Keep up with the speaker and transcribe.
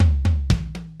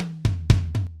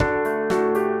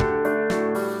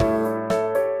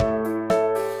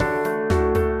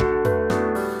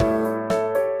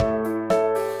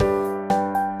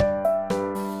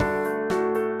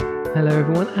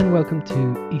welcome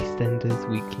to EastEnders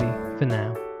Weekly for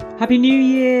now. Happy New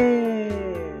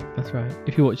Year! That's right.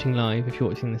 If you're watching live, if you're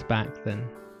watching this back, then...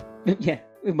 Yeah,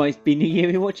 it might be New Year.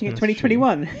 We're watching it That's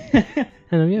 2021.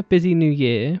 And yeah, busy New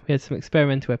Year. We had some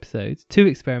experimental episodes. 2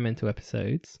 experimental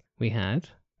episodes we had.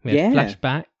 We had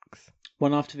flashbacks.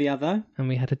 One after the other. And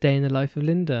we had a day in the life of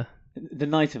Linda. The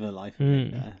night of her life of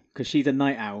Linda. Because she's a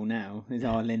night owl now, is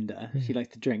our Linda. She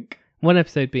likes to drink. One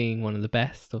episode being one of the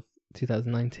best of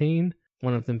 2019.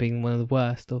 One of them being one of the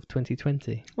worst of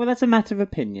 2020. Well, that's a matter of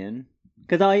opinion.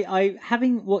 Because I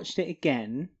having watched it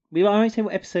again, I won't say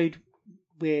what episode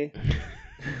we're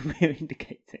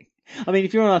indicating. I mean,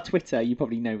 if you're on our Twitter, you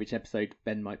probably know which episode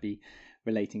Ben might be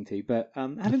relating to. But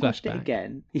having watched it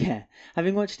again,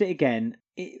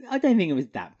 I don't think it was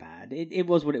that bad. It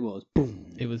was what it was.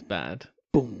 Boom. It was bad.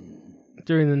 Boom.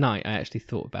 During the night, I actually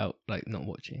thought about not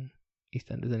watching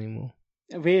EastEnders anymore.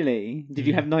 Really? Did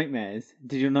you have nightmares?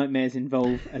 Did your nightmares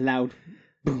involve a loud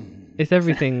boom? It's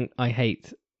everything I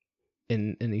hate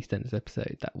in an EastEnders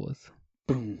episode, that was.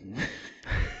 Boom.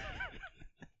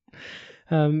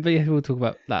 But yeah, we'll talk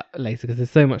about that later because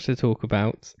there's so much to talk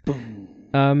about. Boom.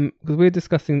 Because we're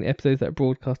discussing the episodes that are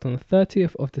broadcast on the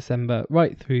 30th of December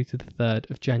right through to the 3rd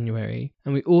of January.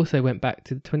 And we also went back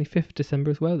to the 25th of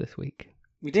December as well this week.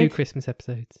 We did. 2 Christmas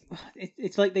episodes.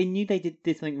 It's like they knew they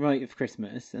did something right of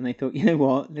Christmas, and they thought, you know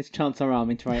what, let's chance our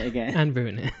arm and try it again. And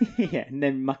ruin it. Yeah, and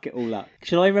then muck it all up.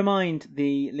 Shall I remind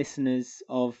the listeners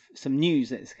of some news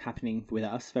that's happening with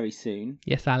us very soon?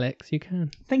 Yes, Alex, you can.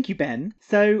 Thank you, Ben.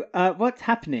 So what's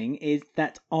happening is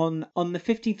that on the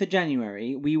 15th of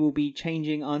January, we will be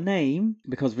changing our name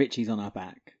because Richie's on our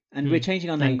back. And we're changing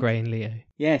our name. And Gray and Leo.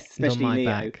 Yes, especially on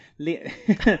my Leo.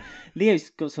 back. Leo's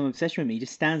got some obsession with me. He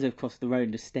just stands across the road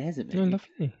and just stares at me. Oh,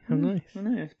 lovely. How nice. I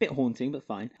know, it's a bit haunting, but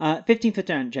fine. 15th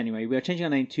of January, we are changing our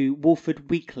name to Wolford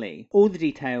Weekly. All the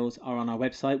details are on our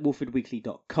website,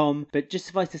 wolfordweekly.com. But just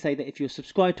suffice to say that if you're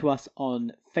subscribed to us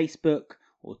on Facebook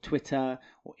or Twitter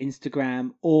or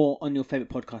Instagram or on your favourite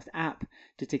podcast app,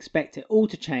 just expect it all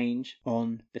to change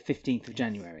on the 15th of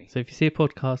January. So if you see a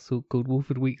podcast called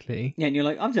Wolford Weekly... Yeah, and you're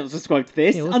like, I'm not subscribed to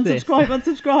this. Yeah,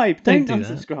 unsubscribe. Don't do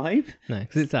unsubscribe. No,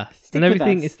 because it's us. Stick and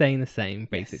everything with us. is staying the same,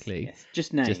 basically. Yes.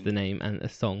 Just name. Just the name and a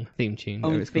song, theme tune,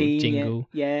 or it's Theme, called jingle.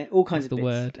 Yeah, all kinds What's of the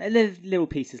bits. word? Little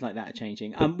pieces like that are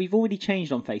changing. We've already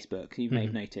changed on Facebook, you may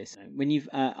have noticed. When you've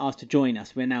asked to join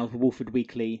us, we're now the Wolford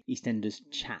Weekly EastEnders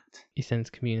chat.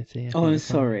 EastEnders community. Oh, I'm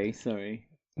sorry.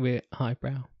 We're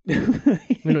highbrow. We're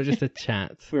not just a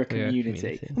chat. We're a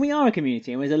community. And we are a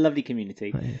community, and we're a lovely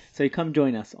community. So come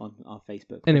join us on our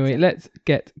Facebook. Anyway, let's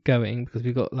get going because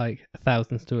we've got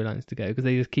 1,000 storylines to go because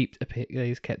they just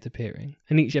kept appearing.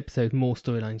 And each episode, more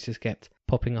storylines just kept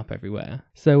popping up everywhere.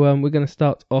 So we're going to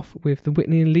start off with the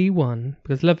Whitney and Lee one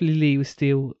because lovely Lee was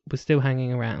still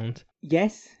hanging around.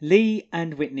 Yes, Lee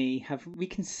and Whitney have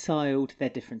reconciled their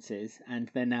differences,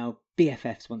 and they're now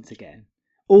BFFs once again.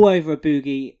 All over a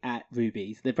boogie at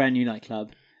Ruby's, the brand new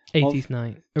nightclub. 80s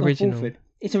night. Original.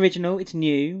 It's original, it's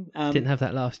new. Didn't have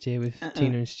that last year with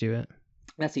Tina and Stuart.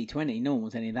 That's E20, no one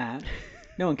wants any of that.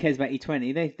 No one cares about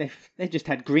E20, they've just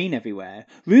had green everywhere.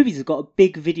 Ruby's has got a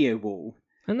big video wall.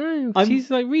 I know, she's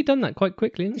redone that quite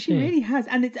quickly, hasn't she? She really has,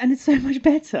 and it's so much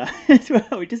better as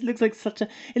well. It just looks like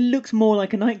it looks more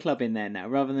like a nightclub in there now,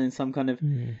 rather than some kind of...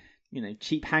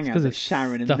 cheap hangout of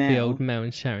Sharon and Mel. Stuffy old Mel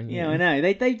and Sharon. Yeah, I know.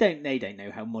 They don't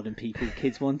know how modern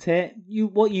kids want it.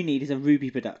 What you need is a Ruby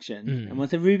production, and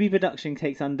once a Ruby production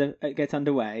gets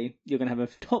underway, you're gonna have a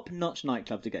top-notch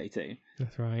nightclub to go to.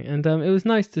 That's right, and it was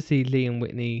nice to see Lee and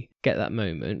Whitney get that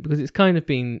moment because it's kind of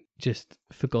been just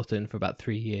forgotten for about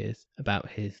 3 years about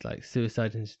his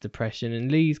suicide and his depression,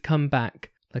 and Lee's come back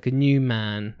like a new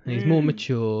man, and he's more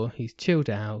mature, he's chilled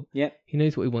out. Yep. He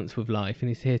knows what he wants with life, and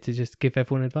he's here to just give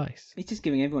everyone advice. He's just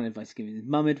giving everyone advice. He's giving his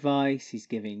mum advice, he's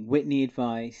giving Whitney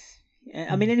advice.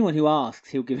 I mean, anyone who asks,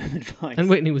 he'll give him advice. And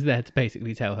Whitney was there to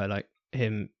basically tell her,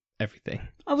 him, everything.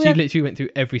 She literally went through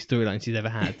every storyline she's ever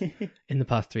had in the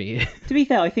past 3 years. To be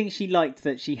fair, I think she liked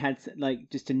that she had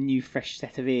just a new fresh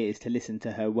set of ears to listen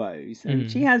to her woes.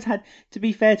 And she has had, to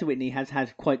be fair to Whitney, has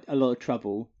had quite a lot of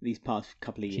trouble these past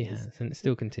couple of years. She has, and it's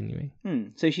still continuing.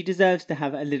 So she deserves to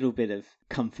have a little bit of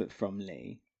comfort from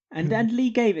Lee. And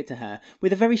Lee gave it to her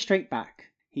with a very straight back.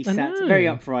 He sat very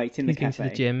upright in the cafe. He's been to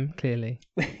the gym, clearly.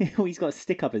 Well, he's got a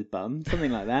stick up his bum,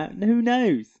 something like that. Who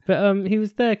knows? But he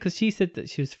was there because she said that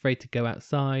she was afraid to go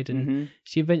outside, and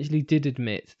she eventually did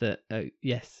admit that,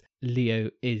 yes, Leo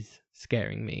is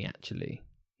scaring me, actually.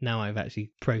 Now I've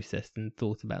actually processed and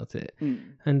thought about it.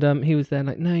 And he was there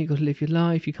no, you got to live your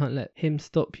life. You can't let him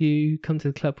stop you. Come to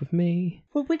the club with me.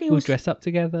 Well, we'll dress up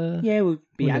together. Yeah, we'll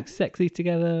look sexy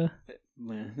together.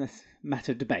 well, that's a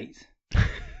matter of debate.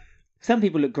 Some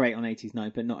people look great on 80s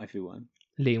Night, but not everyone.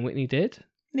 Lee and Whitney did.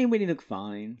 Lee and Whitney look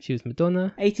fine. She was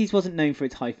Madonna. 80s wasn't known for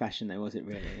its high fashion, though, was it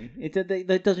really?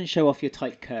 It doesn't show off your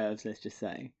tight curves, let's just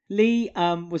say. Lee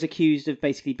was accused of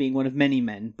basically being one of many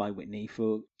men by Whitney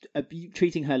for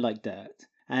treating her like dirt.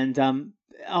 And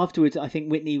afterwards, I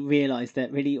think Whitney realised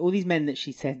that really all these men that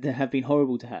she said that have been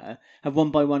horrible to her have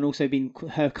one by one also been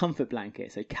her comfort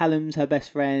blanket. So Callum's her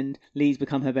best friend, Lee's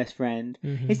become her best friend.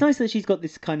 Mm-hmm. It's nice that she's got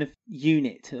this kind of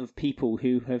unit of people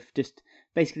who have just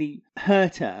basically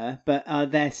hurt her, but are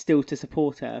there still to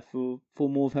support her for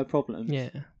more of her problems. Yeah,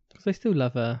 because I still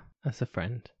love her as a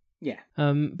friend. Yeah.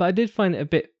 But I did find it a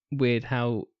bit weird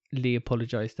how Lee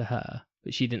apologised to her,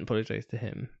 but she didn't apologise to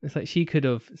him. It's like she could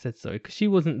have said sorry, because she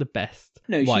wasn't the best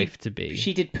wife to be.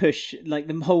 She did push, like,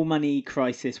 the whole money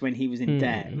crisis when he was in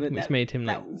debt. Which made him,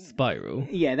 spiral.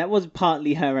 Yeah, that was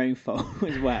partly her own fault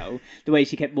as well. The way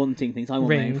she kept wanting things. I want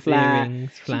my own flat.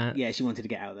 Earrings, flats. She wanted to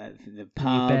get out of the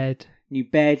pub. New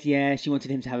bed, yeah. She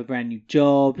wanted him to have a brand new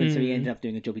job, and so he ended up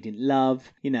doing a job he didn't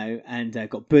love, and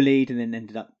got bullied, and then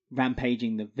ended up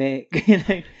rampaging the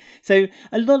Vic, So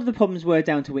a lot of the problems were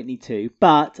down to Whitney too,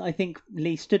 but I think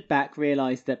Lee stood back,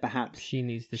 realised that perhaps she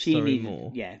needs to sorry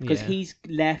more. Yeah, because he's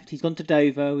left, he's gone to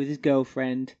Dover with his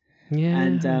girlfriend. Yeah,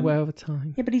 and well over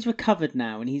time. Yeah, but he's recovered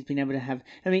now, and he's been able to have.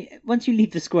 I mean, once you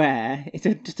leave the square, it's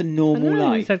just a normal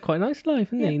life. He's had quite a nice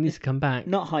life, hasn't he? He needs to come back.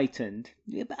 Not heightened.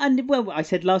 And well, I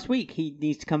said last week he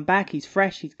needs to come back. He's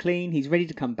fresh. He's clean. He's ready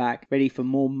to come back. Ready for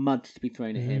more mud to be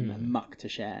thrown at him and muck to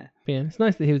share. But yeah, it's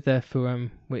nice that he was there for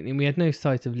Whitney. We had no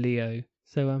sight of Leo,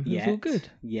 so it was all good.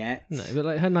 Yeah. No,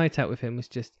 but her night out with him was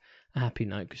just a happy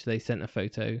night because they sent a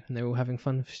photo and they were all having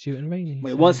fun for Stuart and Rainey.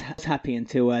 Well, it was happy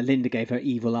until Linda gave her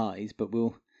evil eyes, but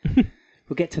we'll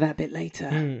get to that a bit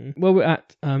later. Well, we're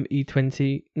at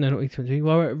E20. No, not E20.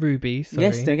 Well, we're at Ruby. Sorry.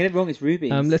 Yes, don't get it wrong. It's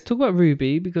Ruby. Let's talk about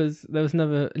Ruby, because there was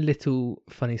another little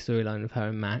funny storyline with her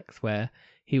and Max where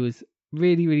he was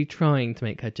really, really trying to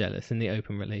make her jealous in the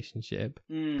open relationship.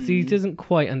 So he doesn't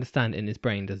quite understand it in his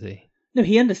brain, does he? No,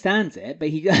 he understands it, but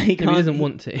he can't. He doesn't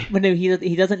want to. Well, no,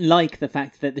 he doesn't like the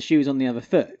fact that the shoe is on the other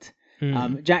foot.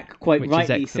 Jack quite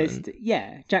rightly says to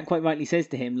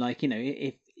him, like,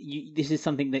 if this is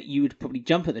something that you would probably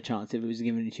jump at the chance if it was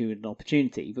given to you an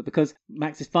opportunity, but because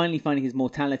Max is finally finding his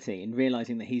mortality and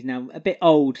realizing that he's now a bit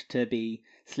old to be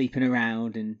sleeping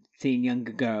around and seeing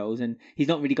younger girls, and he's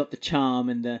not really got the charm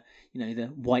and the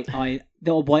white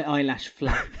eyelash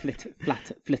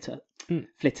flitter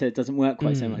doesn't work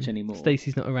quite so much anymore.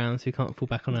 Stacey's not around, so he can't fall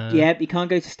back on her. Yeah, he can't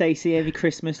go to Stacey every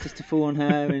Christmas just to fall on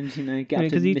her and get up to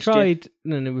because he mischief. tried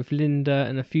with Linda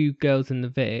and a few girls in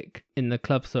the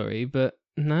club, but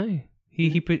no.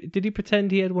 Did he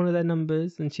pretend he had one of their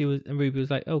numbers, and Ruby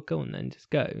was like, "Oh, go on then, just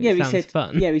go." Yeah, he said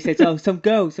fun. Yeah, he said, "Oh, some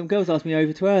girls asked me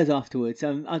over to hers afterwards.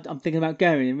 I'm thinking about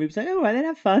going." And Ruby's like, "All right, then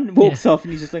have fun." Walks off,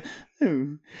 and he's just like,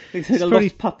 "Oh, looks like a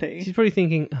lost puppy." She's probably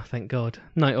thinking, "Oh, thank God,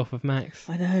 night off with Max."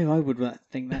 I know, I would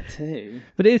think that too.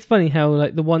 But it is funny how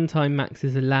the one time Max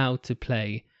is allowed to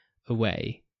play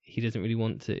away, he doesn't really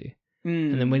want to,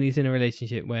 and then when he's in a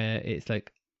relationship where it's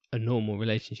like a normal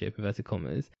relationship, inverted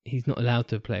commas, he's not allowed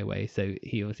to play away, so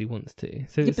he obviously wants to.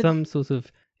 So is there some sort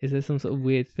of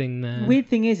weird thing there? The weird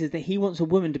thing is that he wants a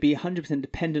woman to be 100%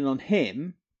 dependent on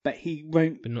him, but he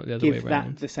won't not the other give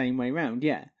that the same way round.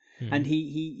 Yeah. And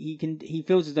he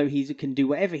feels as though he can do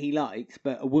whatever he likes,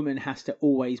 but a woman has to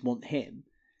always want him.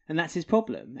 And that's his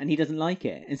problem, and he doesn't like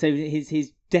it. And so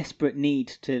his desperate need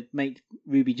to make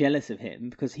Ruby jealous of him,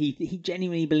 because he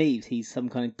genuinely believes he's some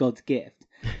kind of God's gift,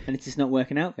 and it's just not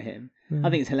working out for him. I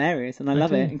think it's hilarious, and I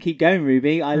love it. And keep going,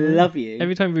 Ruby. I love you.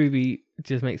 Every time Ruby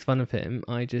just makes fun of him,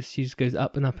 she just goes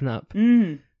up and up and up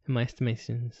in my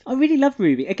estimations. I really love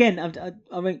Ruby. Again,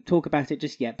 I won't talk about it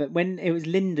just yet, but when it was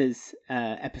Linda's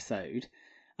episode,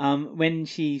 when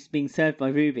she's being served by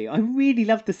Ruby, I really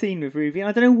loved the scene with Ruby. And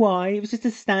I don't know why. It was just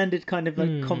a standard kind of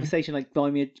conversation, like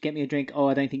get me a drink. Oh,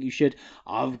 I don't think you should.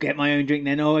 I'll get my own drink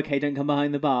then. Oh, okay, don't come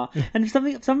behind the bar. And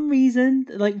for some reason,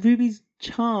 like, Ruby's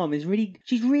charm is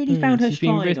she's really found her stride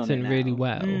on it now. She's been written really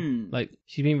well. Like,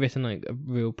 she's been written like a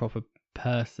real proper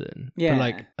person, but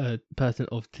like a person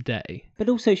of today. But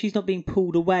also, she's not being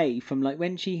pulled away from, like,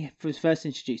 when she was first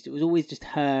introduced, it was always just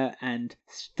her and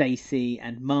Stacey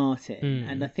and Martin.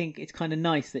 And I think it's kind of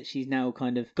nice that she's now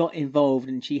kind of got involved,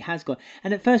 and she has got.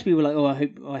 And at first we were like,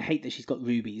 oh, I hate that she's got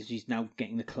Ruby, she's now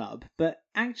getting the club. But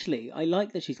actually, I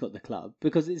like that she's got the club,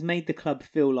 because it's made the club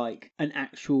feel like an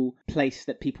actual place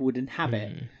that people would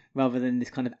inhabit. Rather than this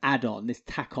kind of add-on, this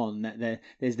tack-on that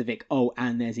there's the Vic,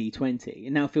 and there's E20.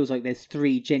 It now feels like there's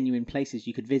 3 genuine places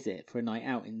you could visit for a night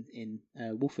out in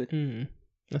Wolford.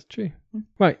 That's true.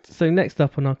 Right, so next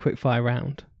up on our quickfire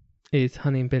round is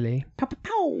Honey and Billy. Pow, pow,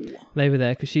 pow. They were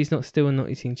there because she's still not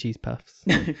eating cheese puffs.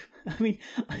 I mean,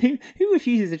 who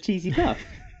refuses a cheesy puff?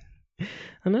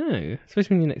 I know,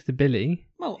 especially when you're next to Billy.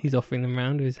 Well, he's offering them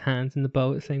round with his hands in the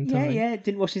bowl at the same time. Yeah,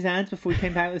 didn't wash his hands before he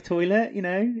came out of the toilet, you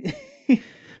know.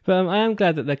 But I am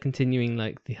glad that they're continuing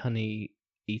like the honey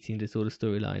eating disorder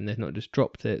storyline. They've not just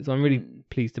dropped it, so I'm really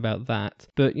pleased about that.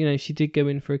 But she did go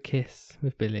in for a kiss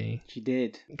with Billy. She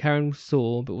did. Karen was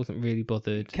sore but wasn't really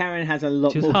bothered. Karen has a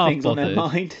lot more things on her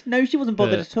mind. No, she wasn't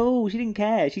bothered at all. She didn't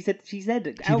care. She said she's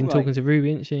outright. been talking to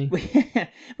Ruby, isn't she?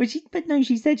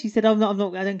 She said I'm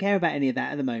not. I don't care about any of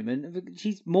that at the moment.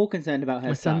 She's more concerned about her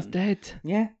My son's dead.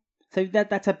 Yeah. So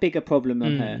that's a bigger problem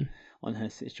on her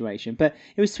situation. But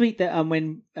it was sweet that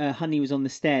when Honey was on the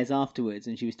stairs afterwards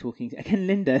and she was talking again,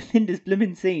 Linda's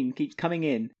blooming scene keeps coming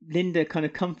in. Linda kind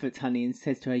of comforts Honey and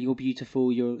says to her, "You're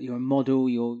beautiful, you're a model,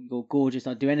 you're gorgeous,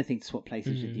 I'd do anything to swap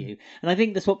places with you." And I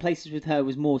think the swap places with her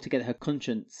was more to get her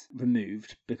conscience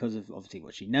removed because of obviously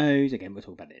what she knows. Again, we'll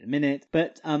talk about it in a minute.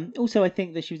 But also I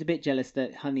think that she was a bit jealous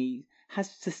that Honey has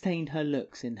sustained her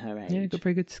looks in her age. Yeah, got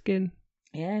very good skin.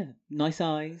 Yeah, nice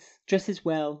eyes, dresses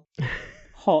well.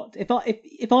 Hot. If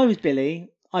I was Billy,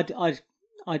 I'd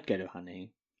go to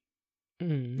Honey.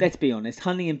 Let's be honest.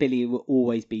 Honey and Billy will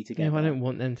always be together. Yeah, but I don't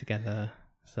want them together.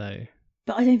 So.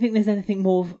 But I don't think there's anything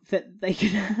more that they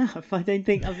can have. I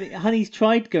think Honey's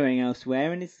tried going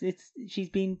elsewhere, and she's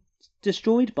been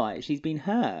destroyed by it. She's been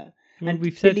her, and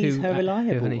we've said Billy's her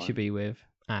reliable who Honey one. should be with.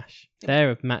 Ash.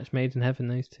 They're a match made in heaven,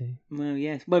 those two. Well,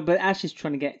 yes. Well, but Ash is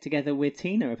trying to get together with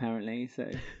Tina apparently, so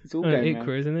it's all going Ikra,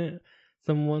 around. Isn't it?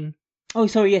 Someone. Oh,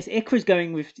 sorry, yes, Ikra's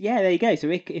going with... Yeah, there you go. So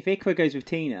if Ikra goes with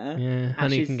Tina... Yeah,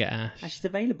 Honey can get Ash. Ash is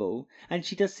available. And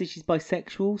she does say she's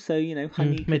bisexual, so,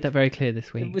 Honey... Made that very clear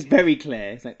this week. It was very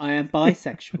clear. It's like, I am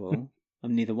bisexual.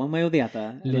 I'm neither one way or the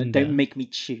other. And don't make me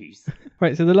choose.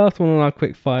 Right, so the last one on our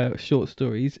quickfire short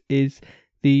stories is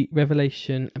the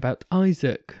revelation about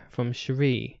Isaac from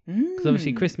Cherie. Because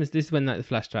obviously Christmas, this is when the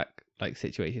flashback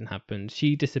situation happened.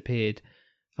 She disappeared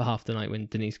for half the night when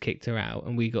Denise kicked her out,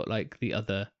 and we got the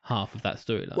other half of that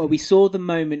storyline. Well, we saw the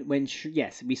moment when Cherie,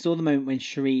 we saw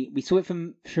it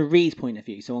from Cherie's point of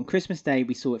view. So on Christmas Day,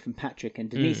 we saw it from Patrick and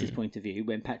Denise's point of view,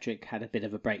 when Patrick had a bit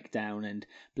of a breakdown and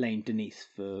blamed Denise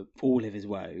for all of his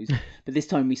woes. But this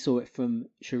time we saw it from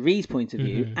Cherie's point of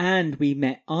view, and we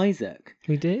met Isaac.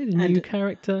 We did, a new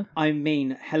character. I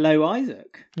mean, hello,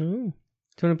 Isaac. Oh.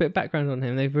 Do you want a bit of background on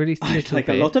him? They've released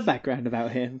a lot of background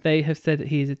about him. They have said that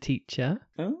he is a teacher.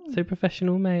 Oh. So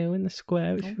professional male in the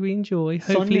square, which we enjoy.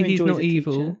 Hopefully he's not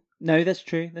evil. Teacher. No, that's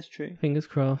true. Fingers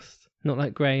crossed. Not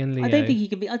like Gray and Leo. I don't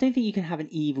think you can have an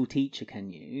evil teacher,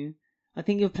 can you? I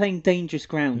think you're playing dangerous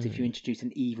grounds if you introduce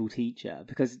an evil teacher,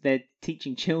 because they're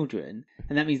teaching children,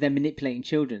 and that means they're manipulating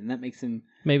children, and that makes them...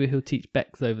 Maybe he'll teach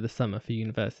Bex over the summer for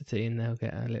university, and they'll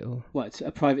get a little... What,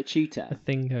 a private tutor? A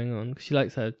thing going on. She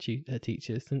likes her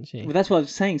teachers, doesn't she? Well, that's what I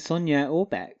was saying, Sonia or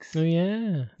Bex. Oh,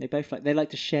 yeah. They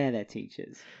like to share their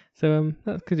teachers. So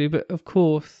that could do, but of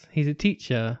course he's a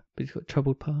teacher, but he's got a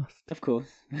troubled past. Of course,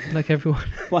 like everyone.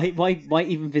 Why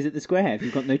even visit the square if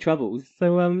you've got no troubles?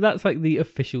 So that's the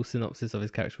official synopsis of his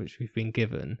character which we've been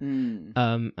given.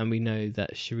 And we know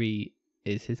that Cherie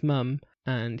is his mum,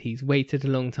 and he's waited a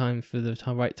long time for the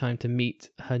right time to meet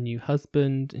her new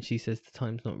husband, and she says the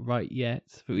time's not right yet,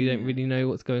 but we don't really know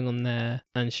what's going on there.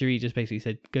 And Cherie just basically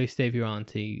said, "Go stay with your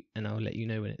auntie, and I'll let you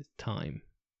know when it's time."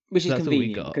 Which is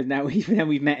convenient, because now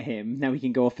we've met him, now we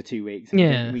can go off for 2 weeks.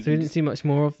 Yeah, we didn't see much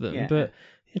more of them. Yeah. But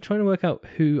you're trying to work out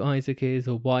who Isaac is,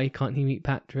 or why can't he meet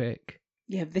Patrick.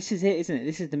 Yeah, this is it, isn't it?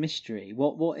 This is the mystery.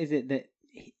 What is it that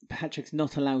Patrick's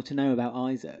not allowed to know about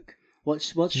Isaac?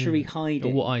 What's Cherie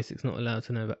hiding? Or what Isaac's not allowed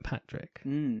to know about Patrick.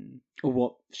 Or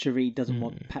what Cherie doesn't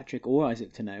want Patrick or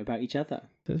Isaac to know about each other.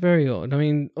 It's very odd. I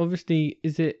mean, obviously,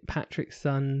 is it Patrick's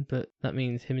son? But that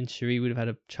means him and Cherie would have had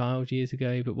a child years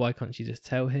ago. But why can't she just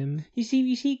tell him? You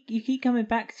keep coming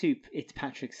back to it's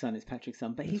Patrick's son.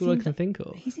 But that's all I can think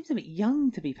of. He seems a bit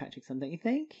young to be Patrick's son, don't you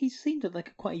think? He seemed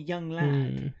like quite a young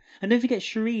lad. And don't forget,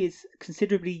 Cherie is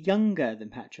considerably younger than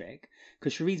Patrick,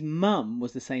 because Cherie's mum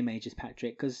was the same age as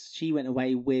Patrick, because she went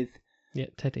away with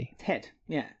Teddy. Teddy.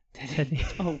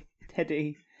 Oh,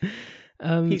 Teddy.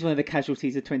 He's one of the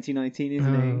casualties of 2019,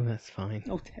 isn't he? Oh, that's fine.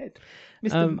 Oh, Ted.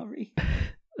 Mr. Murray.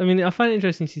 I mean, I find it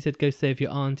interesting she said, "Go save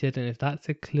your auntie." I don't know if that's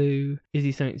a clue. Is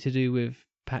he something to do with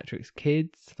Patrick's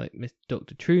kids, like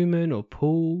Dr. Truman or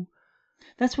Paul?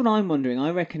 That's what I'm wondering.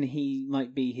 I reckon he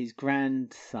might be his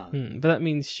grandson. But that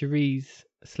means Cherie's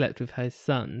slept with her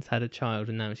sons, had a child,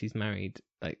 and now she's married,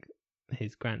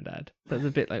 his granddad. That's a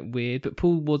bit weird. But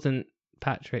Paul wasn't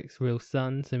Patrick's real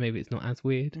son, so maybe it's not as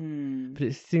weird. But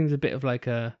it seems a bit of like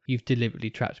you've deliberately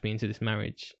trapped me into this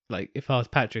marriage. Like, if I was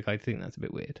Patrick, I'd think that's a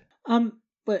bit weird.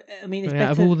 But I mean, it's Out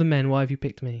better. of all the men, why have you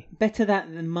picked me? Better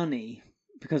that than money,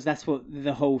 because that's what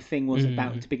the whole thing was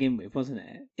about to begin with, wasn't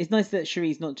it? It's nice that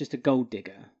Cherie's not just a gold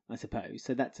digger, I suppose.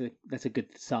 So that's a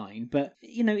good sign. But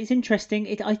it's interesting.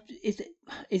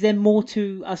 Is there more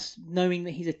to us knowing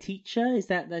that he's a teacher? Is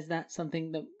that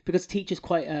something that, because teacher's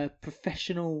quite a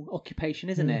professional occupation,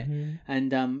 isn't it?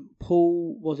 And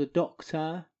Paul was a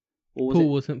doctor. Or Paul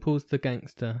wasn't. Paul's the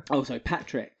gangster. Oh, sorry,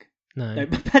 Patrick. No,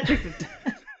 Patrick.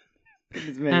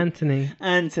 Anthony.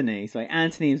 Sorry,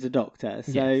 Anthony was a doctor.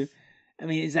 So, yes. I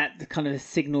mean, is that the kind of a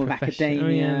signal of academia? Oh,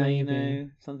 yeah,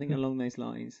 maybe. Something along those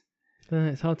lines.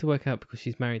 It's hard to work out because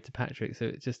she's married to Patrick, so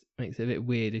it just makes it a bit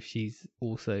weird if she's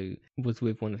also was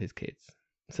with one of his kids.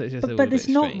 So it's just but it's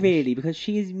not really, because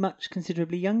she is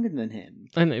considerably younger than him.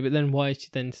 I know, but then why she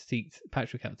then seeks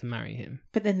Patrick out to marry him?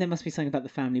 But then there must be something about the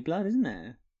family blood, isn't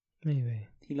there? Maybe.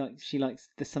 She likes.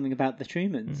 There's something about the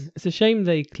Trumans. It's a shame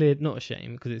they cleared. Not a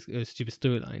shame because it was a stupid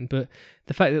storyline, but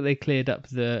the fact that they cleared up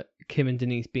the Kim and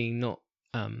Denise being not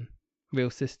real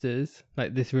sisters.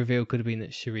 Like, this reveal could have been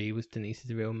that Cherie was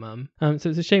Denise's real mum. So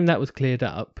it's a shame that was cleared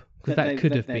up, because that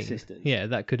could have been sisters. Yeah,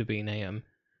 that could have been a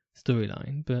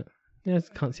storyline. But yeah, I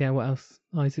just can't see what else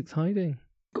Isaac's hiding.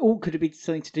 Or could it be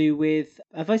something to do with?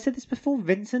 Have I said this before,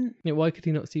 Vincent? Yeah, why could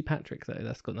he not see Patrick though?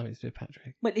 That's got nothing to do with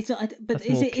Patrick. But it's not. But That's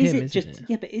is it just? It?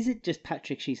 Yeah, but is it just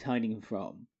Patrick she's hiding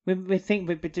from? We're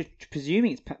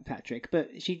presuming it's Patrick,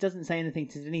 but she doesn't say anything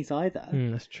to Denise either.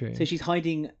 That's true. So she's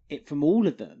hiding it from all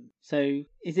of them. So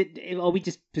are we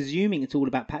just presuming it's all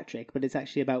about Patrick, but it's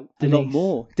actually about Denise. A lot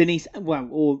more? Denise,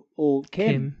 well, or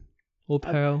Kim. Or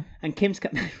Pearl. And Kim's...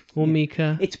 Or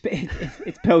Mika. It's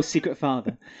Pearl's secret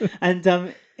father. And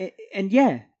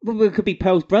yeah, well, it could be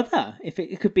Pearl's brother.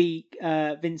 It could be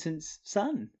Vincent's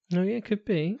son. Oh yeah, it could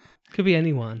be. Could be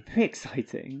anyone. Very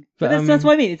exciting. But that's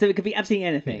what I mean. It could be absolutely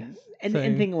anything. Yes.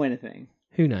 Anything or anything.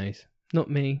 Who knows? Not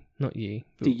me, not you.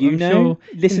 Do you know? Sure...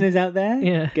 Listeners out there?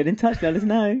 Yeah. Get in touch, let us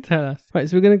know. Tell us. Right,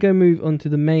 so we're going to move on to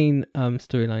the main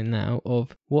storyline now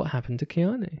of what happened to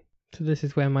Keanu. So this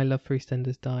is where my love for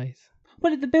EastEnders dies.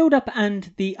 Well, the build-up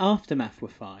and the aftermath were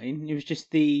fine. It was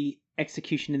just the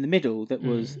execution in the middle that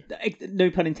was... No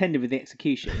pun intended with the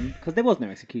execution, because there was no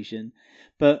execution.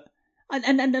 But... And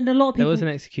a lot of people... There was an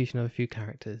execution of a few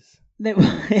characters.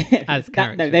 As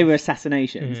characters. No, they were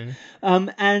assassinations.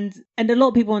 And a lot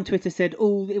of people on Twitter said,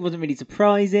 oh, it wasn't really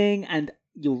surprising, and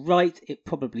you're right, it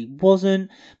probably wasn't.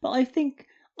 But I think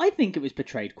it was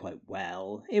portrayed quite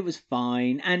well. It was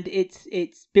fine, and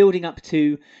it's building up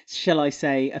to, shall I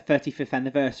say, a 35th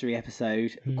anniversary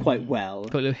episode quite well.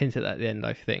 Got a little hint at the end,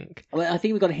 I think. Well, I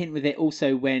think we got a hint with it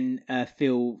also when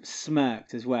Phil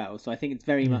smirked as well. So I think it's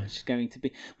very much going to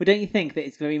be... Well, don't you think that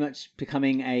it's very much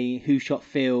becoming a Who Shot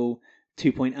Phil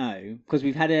 2.0? Because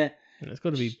we've had a... It's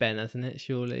got to be Ben, hasn't it,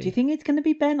 surely? Do you think it's going to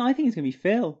be Ben? I think it's going to be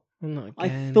Phil. Well, not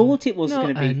again. I thought it was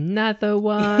going to be... another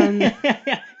one.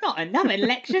 Not another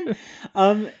election.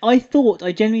 I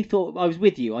genuinely thought, I was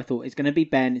with you. I thought it's going to be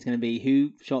Ben. It's going to be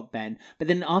Who Shot Ben. But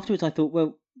then afterwards I thought,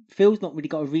 well, Phil's not really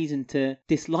got a reason to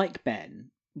dislike Ben.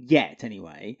 Yet,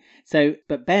 anyway. So,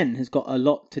 but Ben has got a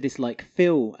lot to dislike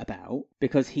Phil about,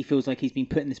 because he feels like he's been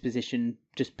put in this position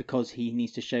just because he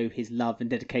needs to show his love and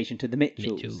dedication to the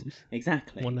Mitchells.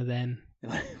 Exactly. One of them.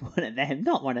 One of them,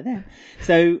 not one of them.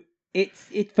 So... It's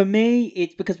for me,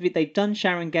 it's because they've done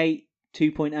Sharon Gate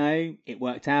 2.0. It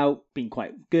worked out, been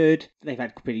quite good. They've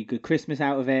had a pretty good Christmas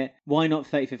out of it. Why not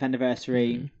 35th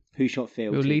anniversary? Who Shot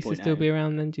Phil? Will Lisa still be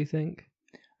around then, do you think?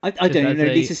 I don't even know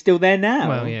if Lisa's still there now.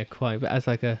 Well, yeah, quite, but as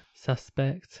like a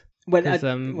suspect. Because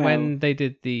when they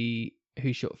did the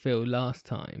Who Shot Phil last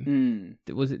time,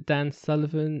 was it Dan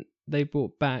Sullivan they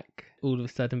brought back all of a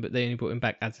sudden, but they only brought him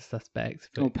back as a suspect.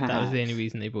 But that was the only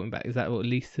reason they brought him back. Is that what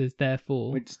Lisa's there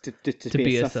for? To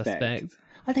be a suspect.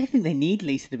 I don't think they need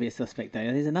Lisa to be a suspect, though.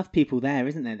 There's enough people there,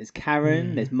 isn't there? There's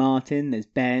Karen, there's Martin, there's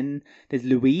Ben, there's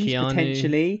Louise, Keanu.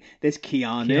 Potentially. There's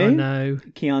Keanu.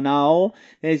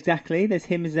 There's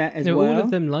him as well. All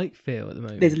of them like Phil at the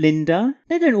moment. There's Linda.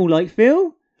 They don't all like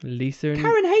Phil. Lisa and...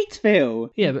 Karen hates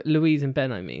Phil. Yeah, but Louise and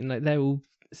Ben, I mean, like they're all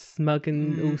smug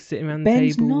and all sitting around the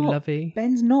table, lovey.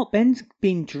 Ben's not. Ben's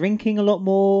been drinking a lot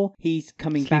more. He's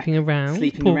coming sleeping back, around.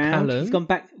 Sleeping Poor around. Callum. He's gone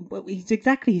back. Well,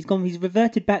 he's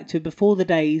reverted back to before the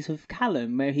days of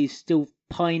Callum, where he's still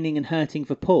pining and hurting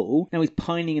for Paul. Now he's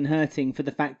pining and hurting for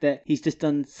the fact that he's just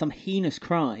done some heinous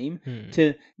crime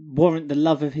to warrant the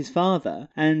love of his father.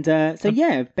 And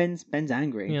Ben's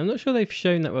angry. Yeah, I'm not sure they've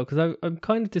shown that well, because I'm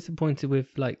kind of disappointed with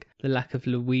like the lack of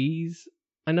Louise.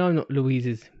 I know I'm not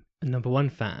Louise's a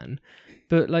 #1 fan,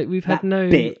 but like we've had That no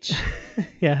bitch.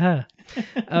 Yeah, her.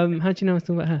 How do you know I was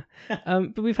talking about her?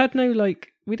 But we've had no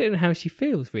we don't know how she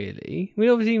feels really. We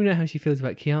obviously even know how she feels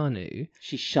about Keanu.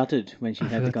 She shuddered when she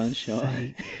heard the God's gunshot.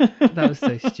 sake. That was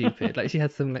so stupid. Like she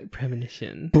had some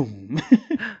premonition. Boom.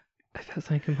 I felt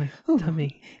something in my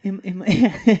tummy.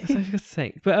 For God's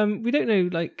sake. But we don't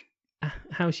know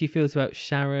how she feels about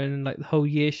Sharon. Like the whole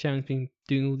year Sharon's been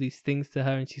doing all these things to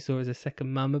her and she saw her as a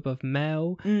second mum above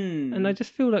Mel. And I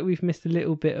just feel like we've missed a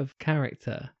little bit of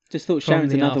character. Just thought from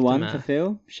Sharon's the another one aftermath. to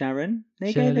Phil. Sharon. There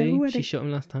you Shirley, go. she shot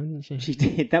him last time, didn't she? She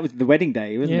did. That was the wedding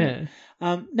day, wasn't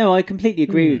Yeah. it? No, I completely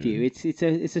agree with you.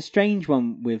 It's a strange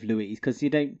one with Louise because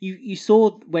you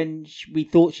saw when we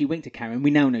thought she winked at Karen.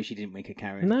 We now know she didn't wink at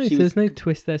Karen. No, so there's no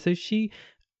twist there. So she,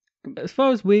 as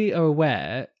far as we are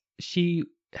aware, she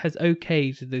has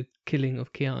okayed the killing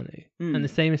of Keanu, and the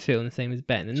same as Phil and the same as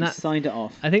Ben, and She that signed it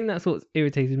off. I think that's what's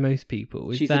irritated most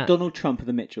people. She's the Donald Trump of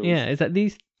the Mitchells. Yeah, is that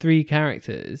these three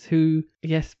characters who,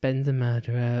 yes, Ben's a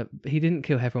murderer. He didn't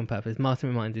kill Heather on purpose. Martin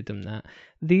reminded them that.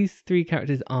 These three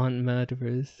characters aren't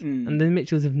murderers. And the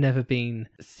Mitchells have never been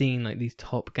seen like these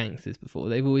top gangsters before.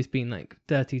 They've always been like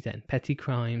dirty den, petty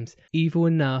crimes, evil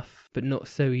enough, but not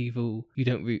so evil you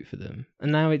don't root for them.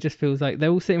 And now it just feels like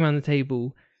they're all sitting around the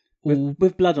table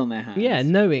with blood on their hands. Yeah,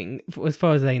 knowing, as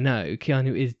far as they know,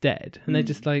 Keanu is dead. And they're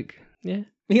just like, yeah.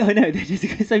 Yeah, I know. They're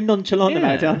just so nonchalant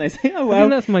about it, aren't they? Saying, oh, well, I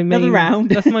think that's my main,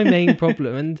 round. That's my main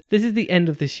problem. And this is the end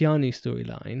of the Keanu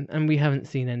storyline. And we haven't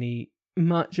seen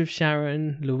much of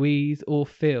Sharon, Louise, or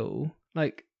Phil.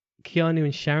 Like, Keanu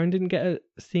and Sharon didn't get a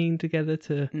scene together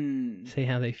to say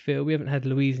how they feel. We haven't had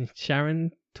Louise and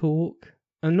Sharon talk.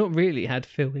 And not really had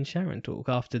Phil and Sharon talk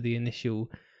after the initial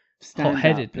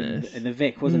hot-headedness in the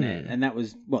Vic, wasn't it? And that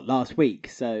was last week.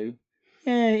 So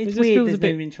yeah, it's weird. There's no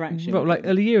interaction. Well, like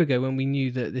a year ago when we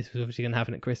knew that this was obviously going to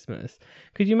happen at Christmas,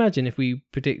 could you imagine if we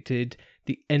predicted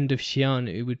the end of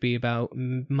Keanu would be about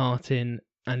Martin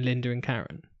and Linda and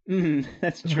Karen?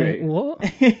 That's true. Like,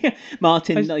 what?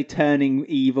 Martin turning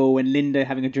evil and Linda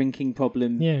having a drinking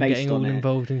problem based getting on all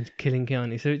involved in killing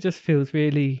Keanu. So it just feels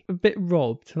really a bit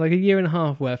robbed. Like a year and a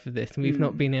half worth of this, and we've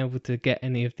not been able to get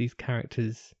any of these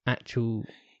characters' actual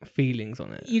feelings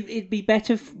on it. It'd be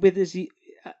better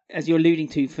as you're alluding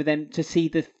to, for them to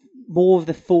see more of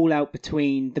the fallout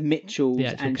between the Mitchells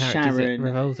and Sharon. It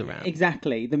revolves around.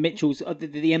 Exactly. The Mitchells,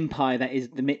 the empire that is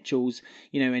the Mitchells,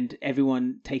 and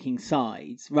everyone taking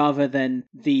sides, rather than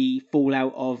the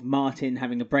fallout of Martin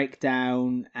having a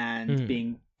breakdown and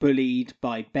being bullied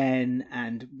by Ben,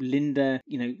 and Linda,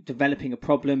 developing a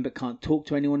problem but can't talk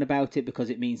to anyone about it because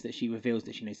it means that she reveals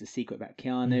that she knows the secret about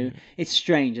Keanu. It's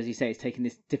strange, as you say, it's taking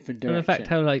this different direction. And the fact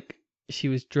how she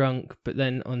was drunk, but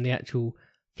then on the actual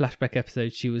flashback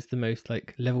episode she was the most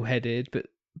level-headed, but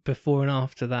before and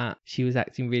after that she was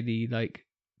acting really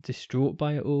distraught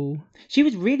by it all. She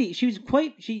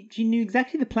knew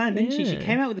exactly the plan, didn't she? She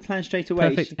came out with the plan straight away.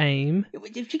 Perfect aim.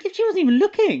 She wasn't even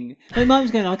looking. My mum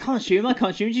was going, I can't shoot him.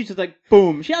 And she was just like,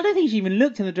 boom. I don't think she even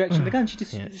looked in the direction of the gun. She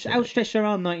just outstretched her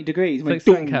arm 90 degrees. It's like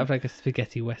something out of a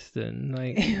spaghetti western.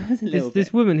 It was a little bit.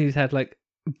 This woman who's had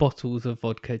bottles of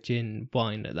vodka, gin,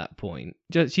 wine at that point.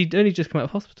 She'd only just come out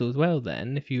of hospital as well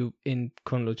then, if you in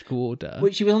chronological order.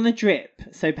 Well, she was on a drip,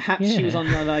 so perhaps she was on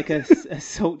a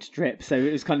salt drip, so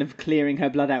it was kind of clearing her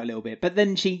blood out a little bit. But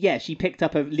then she picked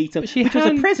up a litre, which was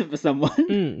a present for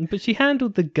someone. But she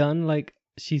handled the gun like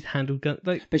she's handled gun.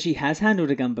 But she has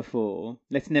handled a gun before.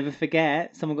 Let's never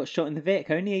forget, someone got shot in the Vic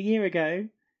only a year ago.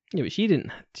 Yeah, but she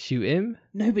didn't shoot him.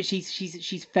 No, but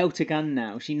she's felt a gun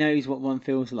now. She knows what one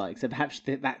feels like. So perhaps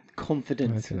that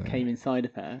confidence came inside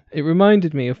of her. It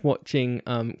reminded me of watching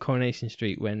Coronation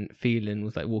Street when Phelan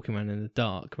was walking around in the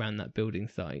dark around that building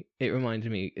site. It reminded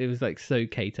me. It was so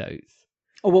Kate Oates.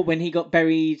 Oh, what, when he got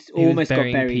buried? Almost got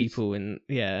buried. People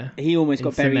he almost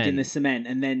got buried in the cement,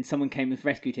 and then someone came and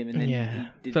rescued him, and then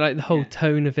but the whole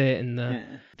tone of it and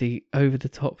the over the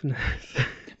topness.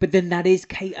 But then that is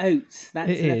Kate Oates. That's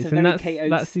a very Kate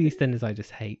Oates. That's the EastEnders I just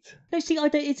hate. No, see, I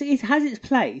don't. It has its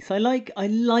place. I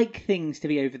like things to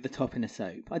be over the top in a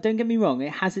soap. Don't get me wrong.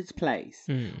 It has its place.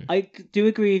 I do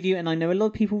agree with you, and I know a lot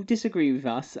of people disagree with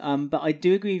us. But I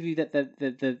do agree with you that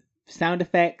the sound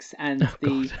effects and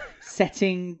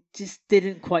setting just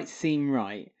didn't quite seem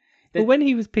right. But when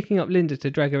he was picking up Linda to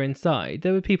drag her inside,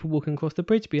 there were people walking across the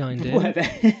bridge behind him.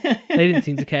 They didn't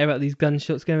seem to care about these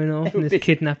gunshots going off and this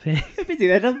kidnapping. They're busy.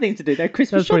 They had other things to do. They're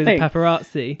Christmas shopping. That's probably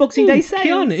the paparazzi. Boxing Day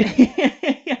sales.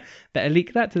 Better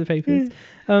leak that to the papers.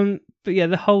 But yeah,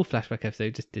 the whole flashback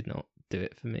episode just did not do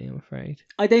it for me, I'm afraid.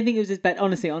 I don't think it was as bad.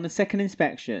 Honestly, on a second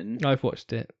inspection, I've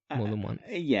watched it more than once.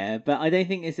 Yeah, but I don't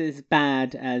think it's as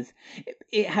bad as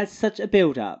it has such a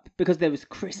build up because there was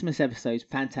Christmas episodes,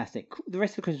 fantastic. The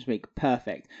rest of the Christmas week,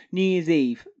 perfect. New Year's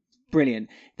Eve, brilliant.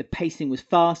 The pacing was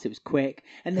fast, it was quick,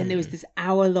 and then there was this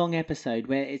hour-long episode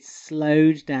where it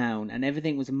slowed down and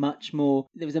everything was much more.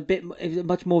 It was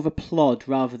much more of a plod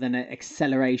rather than an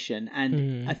acceleration.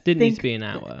 And I didn't think need to be an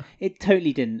hour. It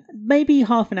totally didn't. Maybe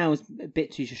half an hour was a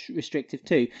bit too restrictive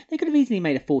too. They could have easily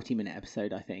made a 40-minute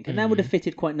episode, I think, and that would have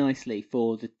fitted quite nicely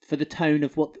for the tone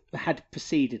of what had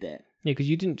preceded it. Yeah, because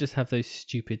you didn't just have those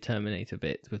stupid Terminator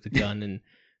bits with the gun and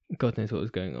God knows what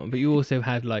was going on, but you also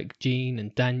had like Jean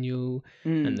and Daniel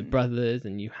and the brothers,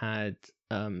 and you had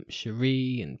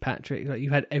Cherie and Patrick. Like you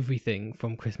had everything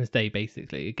from Christmas Day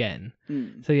basically again.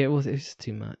 So yeah, it was just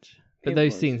too much. But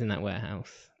those scenes in that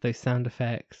warehouse, those sound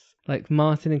effects, like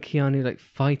Martin and Keanu like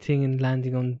fighting and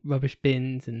landing on rubbish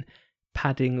bins and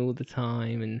padding all the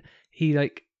time, and he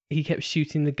kept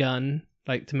shooting the gun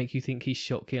like to make you think he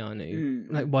shot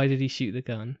Keanu. Like why did he shoot the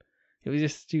gun? It was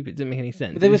just stupid. It didn't make any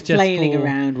sense. But they were flailing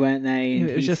around, weren't they?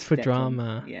 It was just for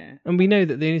drama. Yeah. And we know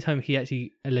that the only time he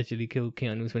actually allegedly killed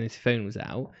Keanu was when his phone was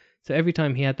out. So every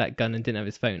time he had that gun and didn't have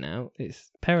his phone out, it's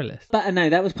perilous. But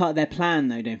no, that was part of their plan,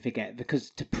 though. Don't forget,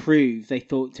 because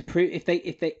if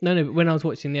they. No. But when I was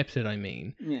watching the episode,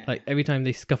 like every time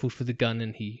they scuffled for the gun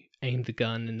and he aimed the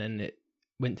gun and then it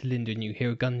went to Linda and you hear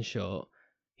a gunshot,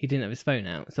 he didn't have his phone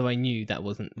out. So I knew that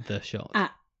wasn't the shot.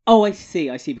 Oh, I see,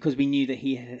 because we knew that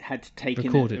he had taken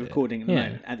the recording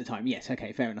at the time. Yes,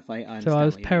 okay, fair enough. I understand. So I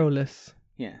was perilous.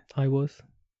 Yeah. I was.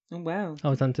 Oh, wow. I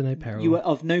was under no peril. You were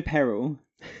of no peril.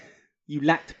 You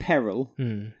lacked peril.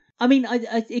 I mean,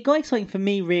 it got exciting for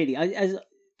me, really.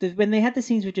 When they had the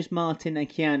scenes with just Martin and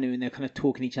Keanu and they're kind of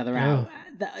talking each other out,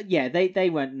 they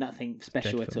weren't nothing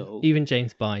special at all. Even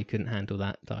James Bay couldn't handle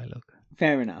that dialogue.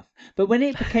 Fair enough. But when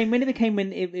it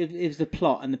was the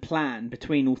plot and the plan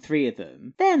between all three of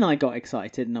them, then I got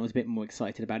excited and I was a bit more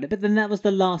excited about it. But then that was the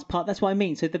last part. That's what I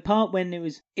mean. So the part when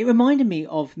it reminded me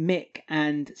of Mick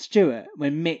and Stuart,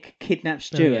 when Mick kidnapped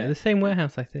Stuart. Oh, yeah, the same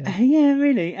warehouse, I think. Yeah,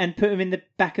 really. And put him in the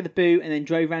back of the boot and then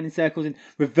drove around in circles and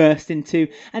reversed into.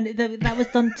 And that was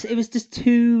done. It was just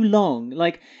too long.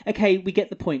 Like, okay, we get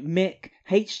the point. Mick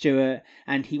hates Stuart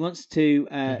and he wants to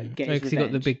get his revenge. Because he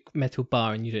got the big metal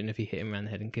bar and you don't know if he hit him around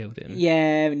the head and killed him.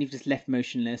 Yeah, and you've just left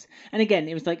motionless. And again,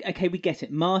 it was like, okay, we get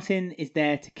it. Martin is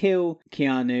there to kill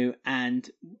Keanu and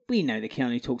we know that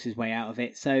Keanu talks his way out of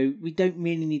it, so we don't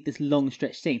really need this long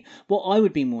stretch scene. What I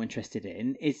would be more interested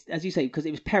in is, as you say, because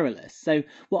it was perilous, so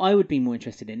what I would be more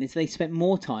interested in is they spent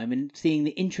more time in seeing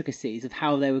the intricacies of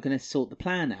how they were going to sort the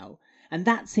plan out. And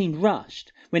that seemed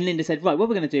rushed. When Linda said, right, what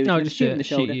we're going to do is we're going to shoot you in the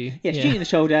shoulder. Shoot you in the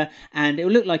shoulder, and it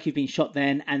will look like you've been shot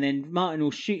then, and then Martin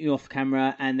will shoot you off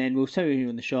camera, and then we'll show you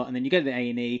in the shot, and then you go to the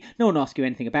A&E, no one will ask you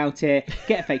anything about it,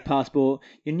 get a fake passport,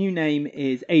 your new name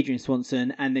is Adrian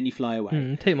Swanson, and then you fly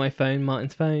away. Take my phone,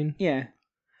 Martin's phone. Yeah.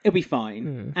 It'll be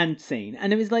fine. And scene.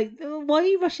 And it was like, why are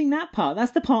you rushing that part?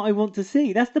 That's the part I want to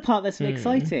see. That's the part that's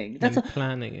exciting. That's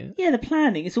planning it. Yeah, the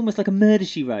planning. It's almost like a murder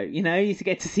she wrote, you know? You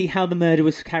get to see how the murder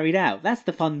was carried out. That's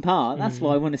the fun part. That's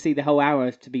what I want to see the whole hour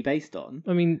to be based on.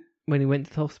 I mean, when he went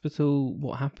to the hospital,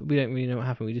 what happened? We don't really know what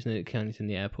happened. We just know that Keanu's in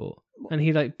the airport. And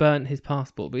he burnt his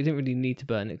passport, but he didn't really need to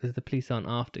burn it because the police aren't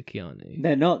after Keanu.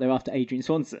 They're not. They're after Adrian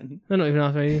Swanson. They're not even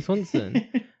after Adrian Swanson.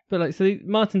 But so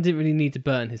Martin didn't really need to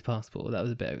burn his passport. That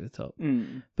was a bit over the top.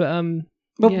 But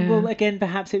Well, again,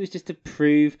 perhaps it was just to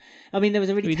prove. I mean, there was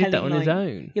a really telling did that on line. His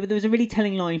own. Yeah, but there was a really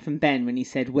telling line from Ben when he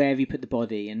said, "Where have you put the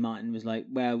body?" And Martin was like,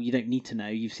 "Well, you don't need to know.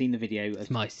 You've seen the video.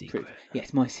 It's my secret." Yeah,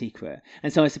 it's my secret.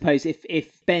 And so I suppose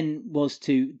if Ben was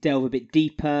to delve a bit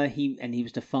deeper, he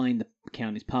was to find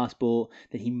Keanu's passport,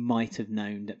 then he might have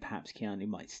known that perhaps Keanu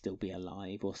might still be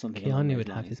alive or something. Keanu would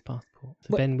have his passport,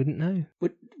 so Ben wouldn't know.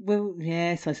 Well,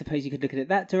 yes, I suppose you could look at it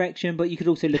that direction, but you could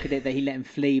also look at it that he let him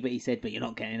flee, but he said, "But you're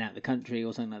not getting out of the country"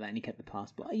 or something like that, and he kept the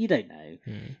passport. You don't know.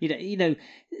 You know.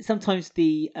 Sometimes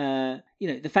the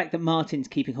fact that Martin's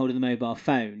keeping hold of the mobile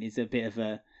phone is a bit of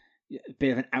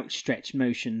an outstretched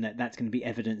motion that's going to be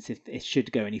evidence if it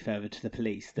should go any further to the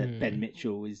police that Ben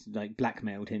Mitchell is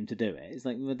blackmailed him to do it. It's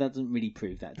like, well, that doesn't really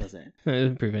prove that, does it? No, it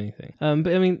doesn't prove anything.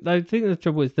 But I mean, I think the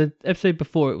trouble is the episode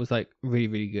before it was really,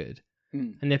 really good,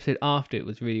 and the episode after it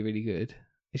was really, really good.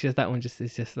 It's just that one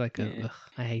is just like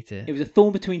I hate it. It was a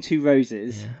thorn between two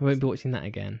roses. Yeah, I won't be watching that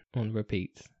again on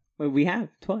repeats. Well, we have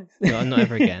twice. No, not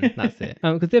ever again. That's it.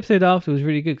 Because the episode after was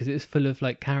really good because it was full of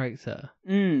character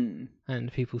and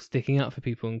people sticking up for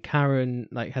people. And Karen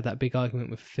had that big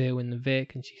argument with Phil in the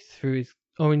Vic, and she threw his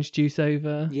orange juice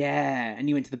over. Yeah, and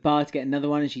you went to the bar to get another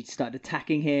one, and she started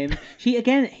attacking him. He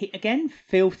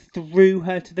Phil threw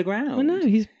her to the ground. I know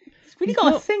he's really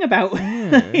got a thing about.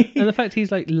 Yeah. And the fact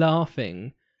he's like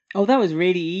laughing. Oh, that was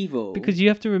really evil. Because you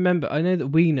have to remember, I know that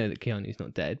we know that Keanu's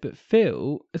not dead, but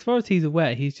Phil, as far as he's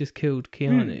aware, he's just killed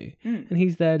Keanu, and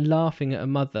he's there laughing at a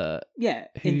mother. Yeah,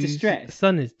 in distress. Whose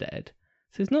son is dead.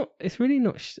 So it's not. It's really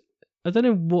not. I don't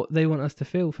know what they want us to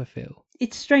feel for Phil.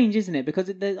 It's strange, isn't it? Because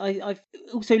I've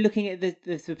also looking at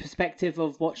the perspective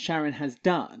of what Sharon has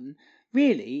done.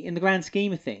 Really, in the grand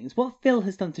scheme of things, what Phil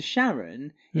has done to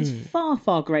Sharon is far,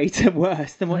 far greater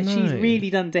worse than what she's really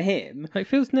done to him. Like,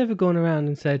 Phil's never gone around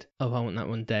and said, "Oh, I want that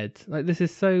one dead." Like, this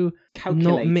is so calculated.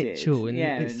 Not Mitchell, and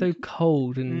it's so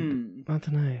cold, and I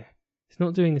don't know. It's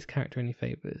not doing his character any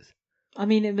favours. I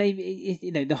mean, it maybe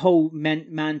the whole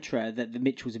mantra that the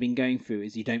Mitchells have been going through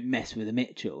is you don't mess with a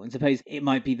Mitchell, and suppose it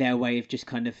might be their way of just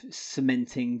kind of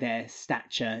cementing their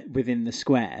stature within the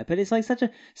square. But it's like such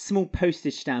a small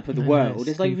postage stamp of the world.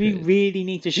 It's like we really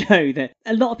need to show that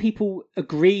a lot of people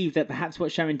agree that perhaps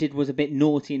what Sharon did was a bit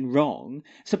naughty and wrong.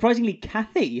 Surprisingly,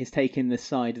 Kathy has taken the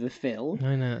side of the Phil.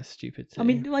 I know, that's stupid too. I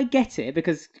mean, I get it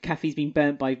because Kathy's been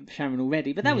burnt by Sharon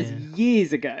already, but that was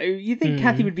years ago. You think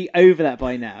Kathy would be over that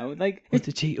by now? Like. Always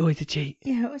a cheat, always a cheat.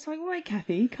 Yeah, it's like, right,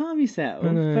 Kathy, calm yourself.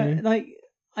 But, like,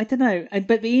 I don't know.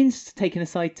 But Ian's taken a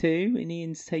side too, and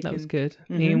Ian's taken... That was good.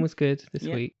 Ian was good this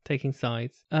week, taking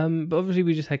sides. But obviously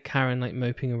we just had Karen, like,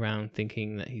 moping around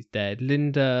thinking that he's dead.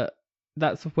 Linda,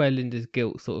 that's where Linda's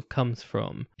guilt sort of comes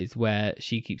from, is where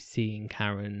she keeps seeing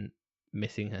Karen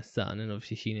missing her son, and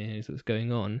obviously she knows what's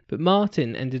going on. But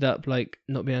Martin ended up like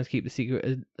not being able to keep the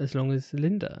secret as long as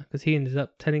Linda, because he ended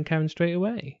up telling Karen straight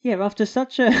away. Yeah, after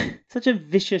such a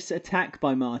vicious attack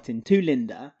by Martin to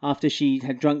Linda, after she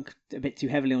had drunk a bit too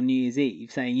heavily on New Year's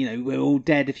Eve, saying, we're all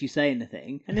dead if you say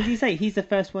anything. And as you say, he's the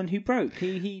first one who broke.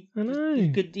 He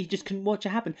just couldn't watch it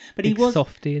happen. But he was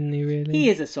softy, isn't he? Really, he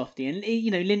is a softy. And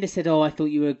Linda said, "Oh, I thought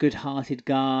you were a good-hearted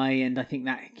guy," and I think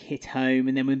that hit home.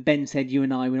 And then when Ben said, "You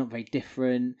and I, we're not very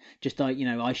different. Just like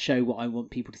I show what I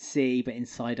want people to see, but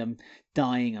inside I'm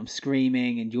dying, I'm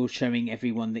screaming, and you're showing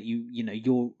everyone that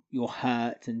you're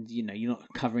hurt, and you're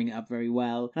not covering it up very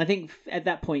well." And I think at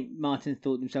that point Martin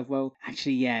thought to himself, well,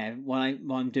 actually, yeah, what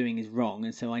I'm doing is wrong,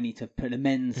 and so I need to put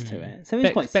amends to it. So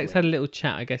it's quite sweet. Bex had a little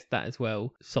chat. I guess that as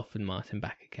well softened Martin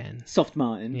back again. Soft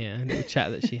Martin. Yeah, a little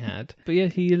chat that she had. But yeah,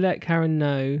 he let Karen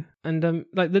know, and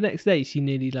like the next day she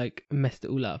nearly like messed it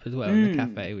all up as well in the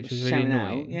cafe, which was really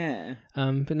annoying. Yeah.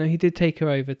 But no, he did take her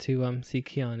over to see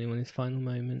Keanu on his final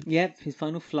moment. Yep, his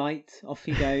final flight. Off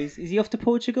he goes. Is he off to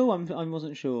Portugal? I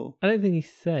wasn't sure. I don't think he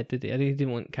said, did he? I think he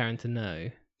didn't want Karen to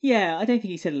know. Yeah, I don't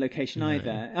think he said a location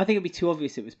either. I think it'd be too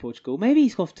obvious it was Portugal. Maybe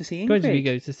he's off to see Ingrid. Gradually he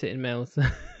goes to sit in Mel's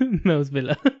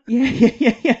villa.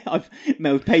 Yeah.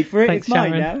 Mel paid for it. Thanks, it's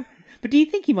mine Sharon. now. But do you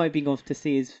think he might be off to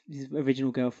see his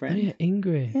original girlfriend? Oh yeah,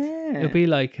 Ingrid. Yeah. It'll be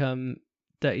like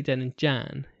Dirty Den and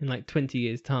Jan in like 20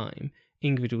 years' time.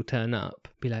 Ingrid will turn up,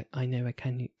 be like, "I know where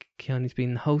Keanu's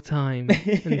been the whole time,"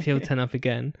 and he'll turn up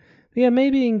again. But yeah,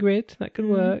 maybe Ingrid, that could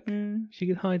work. Mm-hmm. She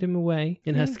could hide him away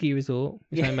in her ski resort,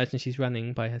 which I imagine she's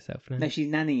running by herself now. No,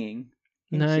 she's nannying.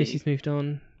 No, she's moved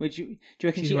on. Do you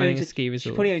reckon she's running a ski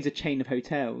resort? She probably owns a chain of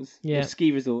hotels. Yeah. Or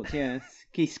ski resorts, yeah.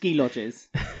 ski lodges.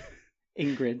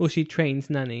 Ingrid. Or she trains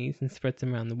nannies and spreads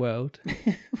them around the world. Do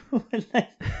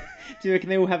you reckon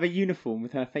they all have a uniform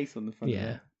with her face on the front of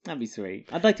it? That'd be sweet.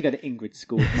 I'd like to go to Ingrid's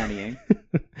school of nannying.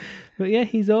 But yeah,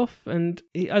 he's off, and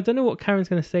I don't know what Karen's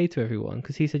going to say to everyone,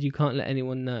 because he said you can't let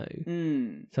anyone know.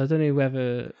 So I don't know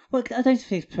whether... Well, I don't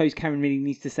suppose Karen really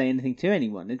needs to say anything to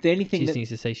anyone. The only thing she just needs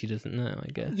to say she doesn't know,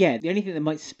 I guess. Yeah, the only thing that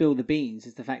might spill the beans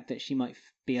is the fact that she might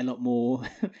be a lot more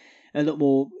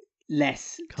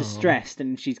less calm. Distressed,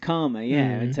 and she's calmer,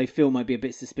 and so Phil might be a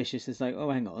bit suspicious. It's like, oh,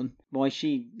 hang on, why is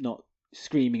she not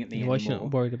screaming at me anymore? Why is she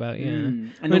not worried about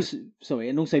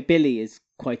And also Billy is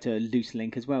quite a loose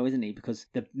link as well, isn't he? Because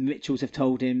the Mitchells have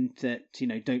told him that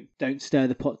don't stir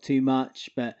the pot too much,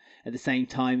 but at the same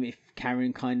time, if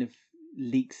Karen kind of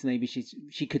leaks, maybe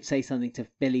she could say something to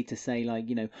Billy to say like,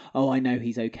 oh, I know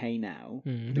he's okay now.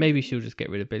 Maybe she'll just get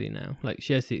rid of Billy now. Like,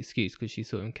 she has the excuse because she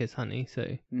saw him kiss Honey,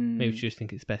 so maybe she just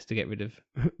think it's best to get rid of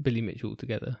Billy Mitchell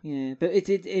altogether. Yeah, but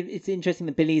it's interesting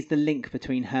that Billy is the link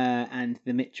between her and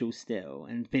the Mitchells still,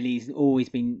 and Billy's always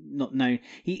been not known.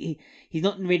 He's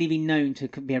not really been known to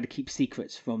be able to keep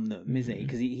secrets from them, is he?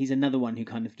 Because he's another one who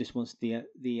kind of just wants the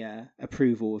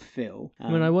approval of Phil.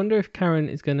 I wonder if Karen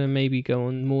is going to maybe go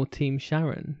on more Team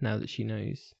Sharon now that she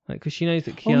knows. Like, because she knows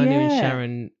that Keanu and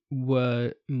Sharon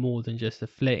were more than just a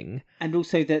fling. And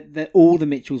also that all the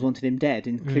Mitchells wanted him dead,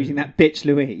 including that bitch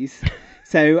Louise.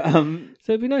 So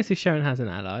it'd be nice if Sharon has an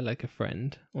ally, like a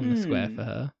friend on the square for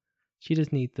her. She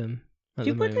does need them at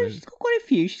the moment. She's got quite a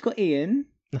few. She's got Ian.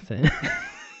 That's it.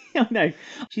 Oh no,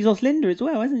 she's lost Linda as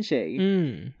well, hasn't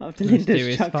she? After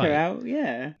Linda's chucked her out,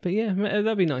 yeah. But yeah,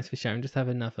 that'd be nice for Sharon, just have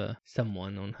another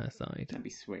someone on her side. That'd be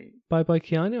sweet. Bye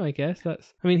Keanu, I guess.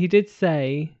 He did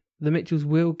say the Mitchells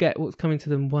will get what's coming to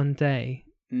them one day.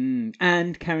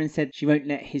 And Karen said she won't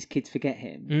let his kids forget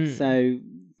him. So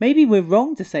maybe we're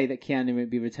wrong to say that Keanu won't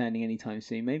be returning anytime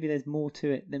soon. Maybe there's more to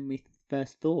it than we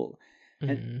first thought.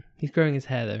 He's growing his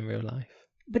hair though in real life.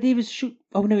 But he was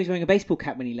oh no, he was wearing a baseball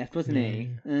cap when he left, wasn't he?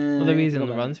 Although he's on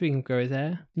the run, so he can grow his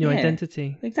hair. New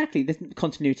identity. Exactly.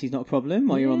 Continuity is not a problem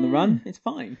while you're on the run. It's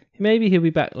fine. Maybe he'll be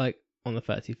back like on the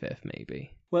 35th,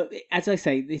 maybe. Well, as I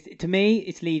say, to me,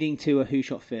 it's leading to a Who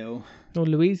Shot Phil. Or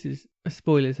Louise's.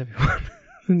 Spoilers, everyone.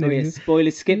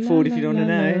 Spoilers, skip forward if you don't want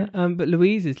to know. But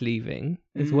Louise is leaving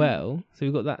as well, so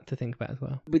we've got that to think about as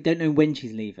well. We don't know when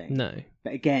she's leaving. No.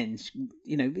 But again,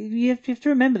 you have to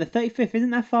remember the 35th isn't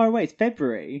that far away. It's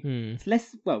February. It's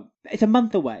less, it's a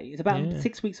month away. It's about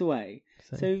 6 weeks away.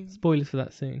 So spoilers for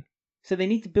that soon. So they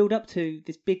need to build up to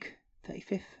this big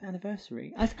 35th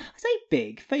anniversary. I say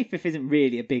big. 35th isn't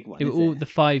really a big one. The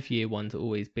 5-year ones are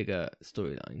always bigger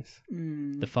storylines.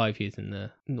 The 5 years and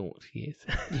the 0 years.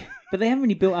 But they haven't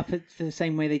really built up the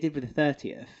same way they did with the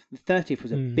 30th. The 30th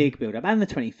was a big build up, and the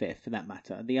 25th for that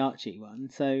matter, the Archie one.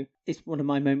 So it's one of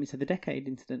my moments of the decade,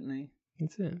 incidentally.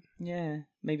 That's it. Yeah,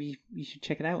 maybe you should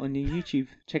check it out on your YouTube.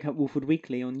 Check out Wolfwood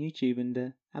Weekly on YouTube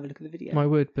and have a look at the video. My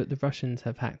word, but the Russians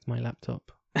have hacked my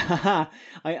laptop. I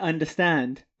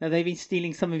understand. Now they've been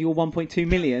stealing some of your 1.2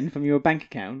 million from your bank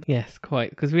account. Yes,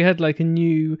 quite. Because we had like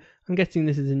I'm guessing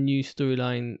this is a new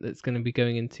storyline that's going to be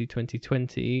going into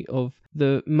 2020 of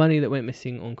the money that went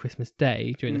missing on Christmas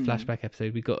Day during the flashback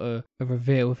episode. We got a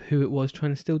reveal of who it was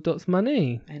trying to steal Dot's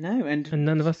money. I know, and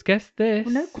none of us guessed this.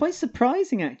 Well, no, quite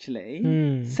surprising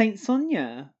actually. Saint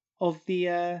Sonia of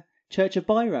the Church of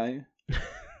Biro.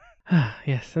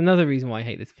 Yes, another reason why I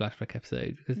hate this flashback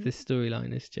episode, because this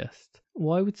storyline is just...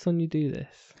 Why would Sonia do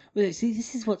this? Well, see,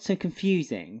 this is what's so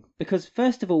confusing. Because,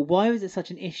 first of all, why was it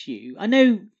such an issue? I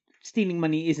know stealing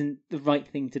money isn't the right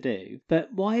thing to do,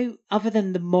 but why, other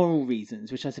than the moral reasons,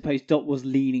 which I suppose Dot was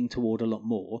leaning toward a lot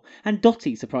more, and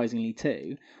Dottie, surprisingly,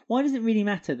 too, why does it really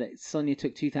matter that Sonia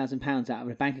took £2,000 out of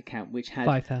a bank account which had...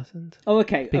 5,000. Oh,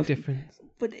 okay. Big difference.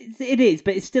 But it is,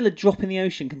 but it's still a drop in the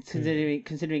ocean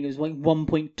considering it was like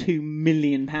 £1.2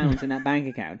 million in that bank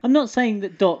account. I'm not saying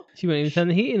that Dot... She won't even turn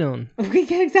the heating on.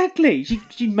 Yeah, exactly.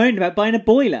 She moaned about buying a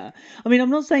boiler. I mean,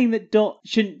 I'm not saying that Dot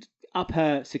shouldn't up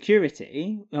her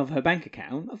security of her bank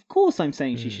account. Of course I'm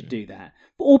saying she should do that.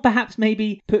 Or perhaps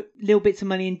maybe put little bits of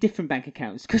money in different bank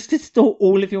accounts, because to store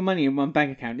all of your money in one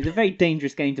bank account is a very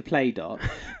dangerous game to play, Dot.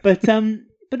 But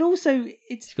also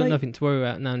it's she's got nothing to worry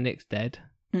about now Nick's dead.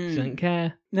 She doesn't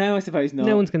care. No, I suppose not.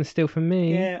 No one's going to steal from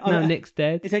me. Yeah, now Nick's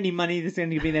dead. It's only money that's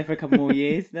only going to be there for a couple more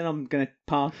years. Then I'm going to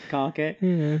park it.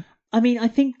 Yeah. I mean, I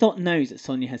think Dot knows that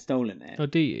Sonia has stolen it. Oh,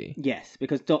 do you? Yes,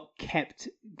 because Dot kept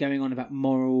going on about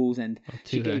morals and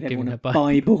she gave everyone a Bible.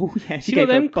 Bible. Yeah, she got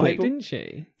them quick, didn't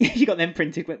she? Yeah, she got them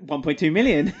printed with 1.2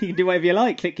 million. You can do whatever you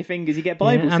like. Click your fingers, you get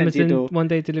Bibles sent Amazon, to your door. one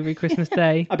day delivery, Christmas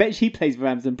Day. I bet she plays for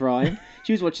Amazon Prime.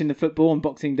 She was watching the football on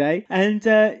Boxing Day, and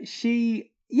she...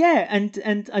 Yeah,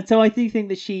 and so I do think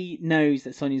that she knows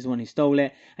that Sonia's the one who stole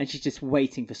it, and she's just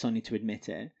waiting for Sonia to admit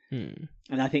it.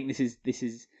 And I think this is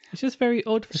it's just very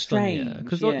odd for strange, Sonia,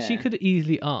 because she could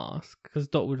easily ask, because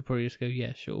Dot would probably just go,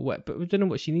 yeah, sure, but we don't know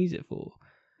what she needs it for.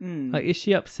 Like, is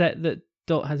she upset that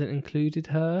Dot hasn't included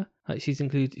her? Like, she's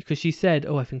included, because she said,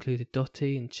 oh, I've included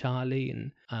Dottie and Charlie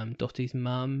and Dottie's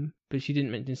mum, but she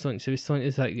didn't mention Sonia. So is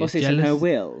Sonia's like what's jealous in her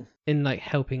will? In like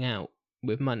helping out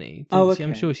with money. Okay.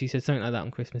 I'm sure she said something like that on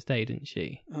Christmas Day, didn't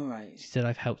she? All right. She said,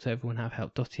 I've helped everyone, I've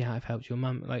helped Dottie, I've helped your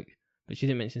mum. Like, but she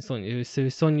didn't mention Sonia. So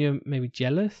is Sonia maybe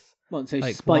jealous? What, so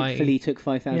like, spitefully took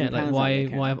 £5,000? Yeah, like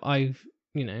why have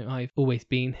I've always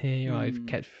been here, I've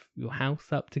kept your house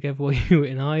up together while you were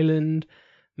in Ireland.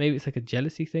 Maybe it's like a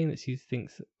jealousy thing that she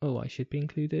thinks, oh, I should be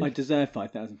included. I deserve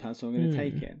 £5,000, so I'm going to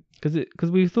take it. Because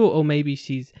we thought, oh, maybe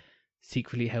she's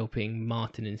secretly helping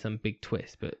Martin in some big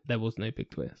twist, but there was no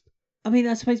big twist. I mean,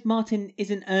 I suppose Martin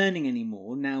isn't earning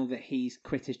anymore now that he's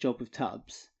quit his job with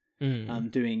Tubbs,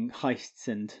 doing heists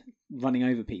and running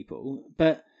over people.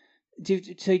 But Do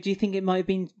you think it might have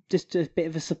been just a bit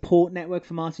of a support network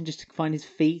for Martin, just to find his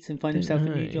feet and find himself a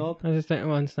new job? I just don't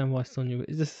understand why Sonia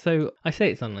is just so. I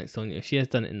say it's unlike Sonia. She has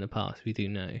done it in the past. We do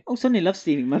know. Oh, Sonia loves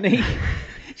stealing money.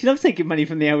 She loves taking money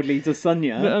from the elderly to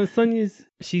Sonia. But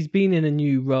she's been in a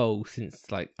new role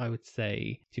since, like, I would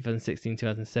say 2016,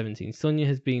 2017. Sonia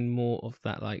has been more of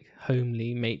that, like,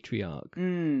 homely matriarch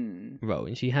role,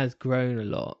 and she has grown a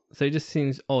lot. So it just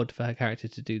seems odd for her character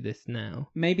to do this now.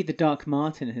 Maybe the Dark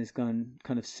Martin has gone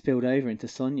kind of spilled over into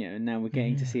Sonia, and now we're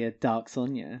getting to see a Dark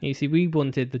Sonia. You see, we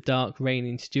wanted the Dark Rain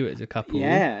and Stuart as a couple.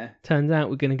 Yeah. Turns out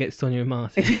we're going to get Sonia and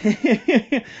Martin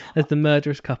as the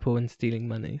murderous couple and stealing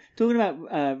money. Talking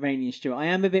about Rainey and Stuart, I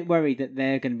am a bit worried that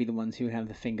they're going to be the ones who have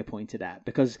the finger pointed at,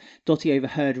 because Dottie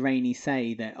overheard Rainey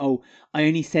say that, oh, I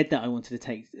only said that I wanted to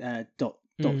take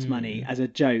Dot's money as a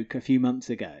joke a few months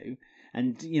ago.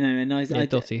 And, you know, and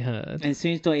Dottie heard. And as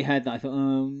soon as Dottie heard that, I thought,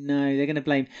 oh no, they're going to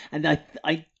blame. And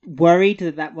I worried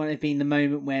that would have been the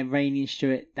moment where Rainey and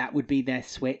Stuart, that would be their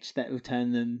switch that would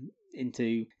turn them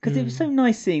into. Because it was so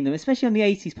nice seeing them, especially on the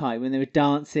 80s party when they were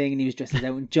dancing and he was dressed as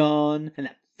Elton John, and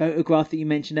that photograph that you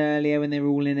mentioned earlier when they were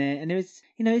all in it. And it was,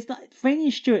 you know, it's like Rainey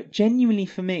and Stuart genuinely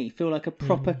for me feel like a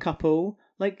proper couple.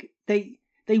 Like they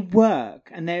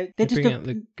work, and they just bring out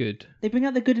the good. They bring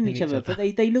out the good in each other, but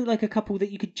they look like a couple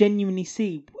that you could genuinely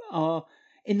see are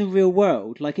in the real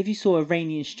world. Like if you saw a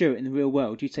Rainey and Stuart in the real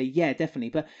world, you'd say, yeah, definitely.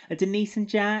 But a Denise and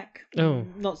Jack,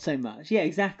 not so much. Yeah,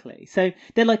 exactly. So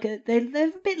they're like they're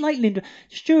a bit like Linda.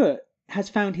 Stuart has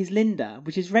found his Linda,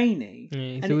 which is Rainey.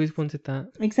 Yeah, he's always wanted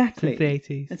that. Exactly. Since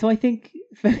the 80s. And so I think,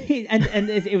 and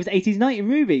it was 80s Night in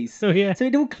Rubies. Oh, yeah. So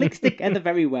it all clicks together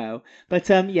very well. But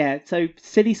yeah, so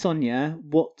silly Sonia,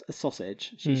 what a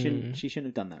sausage. She shouldn't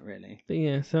have done that, really. But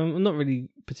yeah, so I'm not really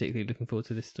particularly looking forward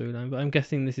to this storyline, but I'm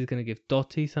guessing this is going to give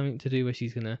Dottie something to do where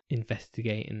she's going to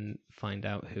investigate and find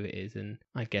out who it is and,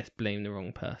 I guess, blame the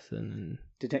wrong person.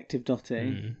 Detective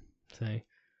Dottie. So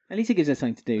at least it gives her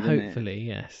something to do, doesn't it? Hopefully,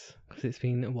 yes. Because it's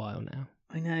been a while now.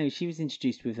 I know, she was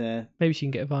introduced with her. Maybe she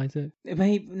can get Isaac.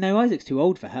 No, Isaac's too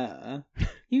old for her.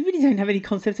 You really don't have any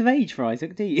concept of age for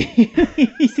Isaac, do you?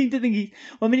 You seem to think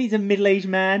one minute he's a middle-aged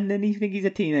man, then you think he's a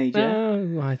teenager.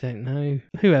 Oh, I don't know.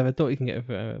 Whoever, thought you can get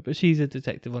her, but she's a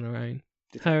detective on her own.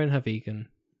 Her and her vegan.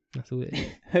 That's all it is.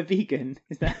 Her vegan?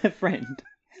 Is that her friend?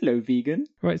 Hello, vegan.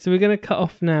 Right, so we're going to cut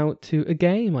off now to a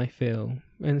game, I feel.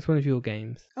 And it's one of your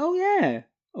games. Oh, yeah.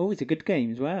 Oh, it's a good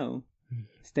game as well.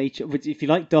 Stay tuned. If you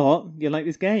like Dot, you'll like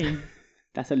this game.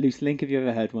 That's a loose link if you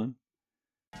ever heard one.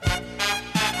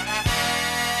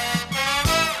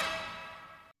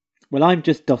 Well, I'm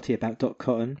just Dottie about Dot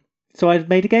Cotton, so I've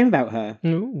made a game about her.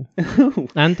 Ooh.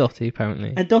 And Dottie,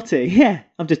 apparently. And Dottie, yeah.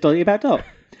 I'm just Dottie about Dot.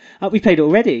 We played it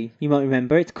already, you might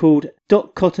remember. It's called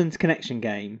Dot Cotton's Connection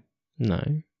Game.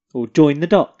 No. Or Join the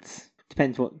Dots.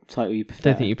 Depends what title you prefer.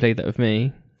 I don't think you played that with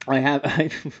me. I have.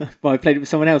 Well, I played it with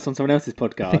someone else on someone else's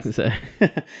podcast. I think so.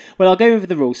 Well, I'll go over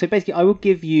the rules. So basically, I will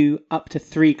give you up to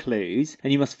 3 clues,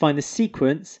 and you must find the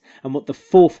sequence and what the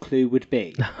 4th clue would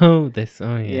be. Oh,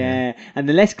 yeah. Yeah, and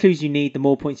the less clues you need, the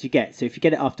more points you get. So if you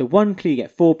get it after 1 clue, you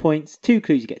get 4 points. 2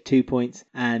 clues, you get 2 points,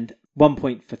 and 1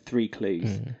 point for 3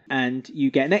 clues. And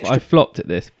you get an extra... I flopped at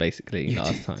this, basically,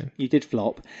 last time. You did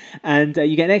flop. And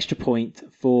you get an extra point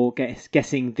for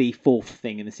guessing the 4th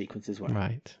thing in the sequence as well.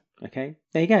 Right. Okay,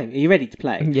 there you go. Are you ready to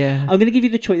play? Yeah. I'm going to give you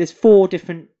the choice. There's 4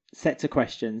 different sets of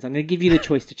questions. I'm going to give you the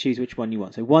choice to choose which one you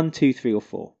want. So 1, 2, 3 or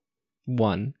 4.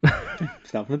 1.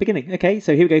 Start from the beginning. Okay,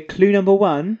 so here we go. Clue number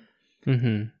 1.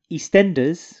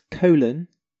 EastEnders,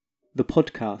 the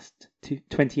podcast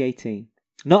 2018.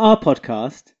 Not our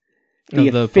podcast. The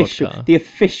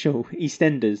official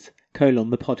EastEnders,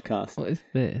 the podcast. What is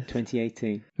this?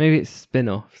 2018. Maybe it's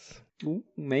spin-offs. Ooh,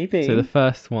 maybe. So the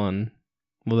first one...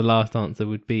 Well, the last answer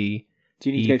would be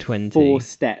Do you need E20. to go 4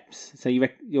 steps? So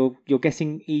you're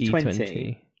guessing E20?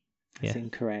 E20. That's Yeah.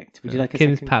 incorrect. Would you like a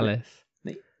Kim's second Palace.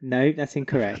 No, that's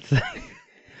incorrect.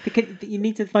 You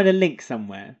need to find a link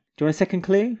somewhere. Do you want a second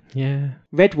clue? Yeah.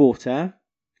 Redwater,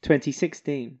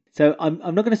 2016. So I'm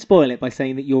not going to spoil it by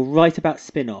saying that you're right about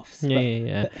spin-offs.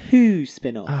 Yeah. But whose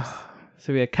spin-offs?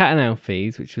 So we had Cat and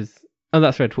Alfie's, which was... Oh,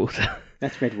 that's Redwater.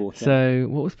 That's Redwater. So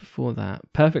what was before that?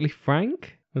 Perfectly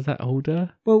Frank? Was that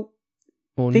older? Well,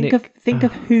 Or think Nick...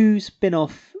 of whose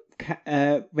spin-off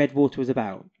Redwater was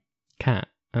about. Cat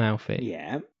and Alfie.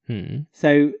 Yeah.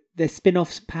 So there's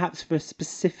spin-offs perhaps for a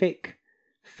specific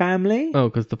family. Oh,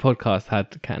 because the podcast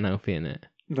had Cat and Alfie in it.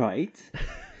 Right.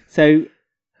 So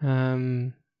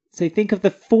think of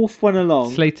the 4th one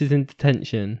along. Slater's in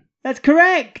Detention. That's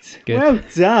correct. Good. Well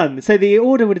done. So the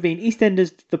order would have been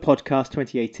EastEnders, the podcast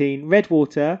 2018,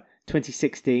 Redwater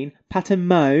 2016, Pat and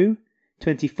Mo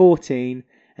 2014,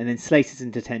 And then Slater's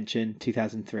in Detention,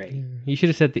 2003. You should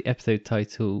have said the episode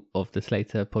title of the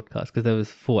Slater podcast because there was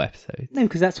 4 episodes. No,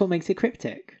 because that's what makes it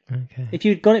cryptic. Okay. If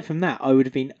you'd got it from that, I would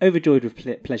have been overjoyed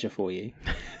with pleasure for you.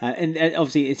 And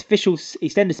obviously, it's official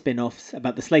EastEnders spin-offs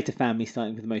about the Slater family,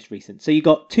 starting with the most recent. So you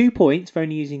got 2 points for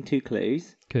only using 2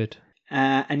 clues. Good.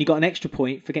 And you got an extra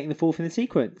point for getting the 4th in the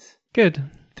sequence. Good.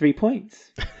 3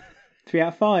 points. 3 out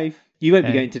of 5. You won't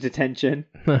be going to detention.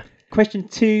 Question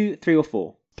 2, 3 or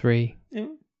 4? 3.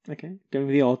 Oh, okay, going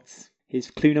with the odds. Here's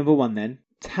clue number 1 then.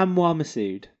 Tamwa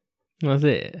Masood. Was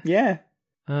it? Yeah.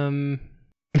 Do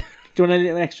you want a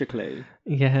little extra clue?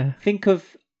 Yeah. Think of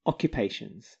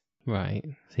occupations. Right.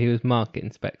 So he was market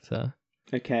inspector.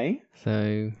 Okay.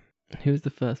 So who was the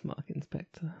first market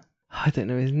inspector? I don't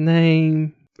know his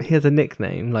name. He has a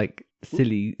nickname like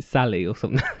Silly Sally or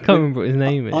something. I can't remember what his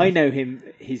name is. I know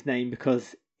his name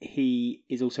because he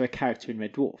is also a character in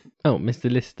Red Dwarf. Oh, Mr.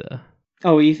 Lister.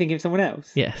 Oh, are you thinking of someone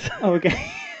else? Yes. Oh,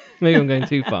 okay. Maybe I'm going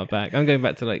too far back. I'm going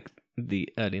back to like the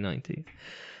early 90s.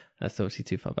 That's obviously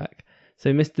too far back.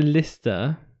 So Mr.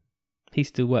 Lister, he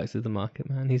still works as the market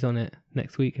man. He's on it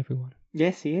next week, everyone.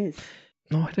 Yes, he is.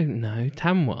 Oh, I don't know.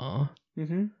 Tamwa.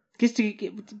 Mm-hmm. Just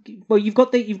to well, you've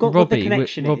got Robbie, what the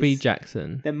connection Robbie is.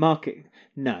 Jackson. The market.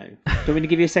 No. Do you want me to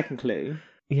give you a second clue?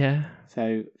 Yeah.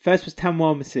 So first was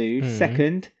Tamwa Masood.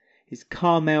 Second is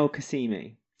Carmel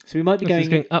Kasimi. So we might be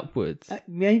going upwards.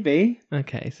 Maybe.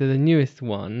 Okay, so the newest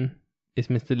one is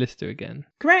Mr. Lister again.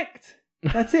 Correct.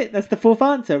 That's it. That's the 4th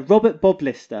answer. Robert Bob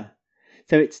Lister.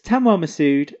 So it's Tamwa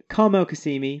Masood, Carmel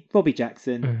Kasimi, Robbie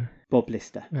Jackson, Bob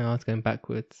Lister. Oh, I was going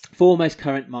backwards. 4 most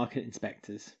current market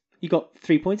inspectors. You got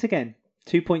 3 points again.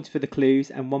 2 points for the clues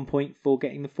and 1 point for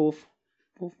getting the fourth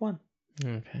one.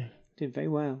 Okay. Doing very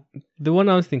well. The one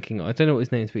I was thinking of, I don't know what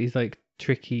his name is, but he's like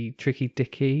Tricky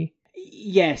Dicky.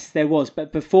 Yes, there was,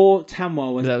 but before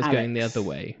Tamwa was That was Alex. Going the other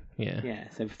way. Yeah. Yeah,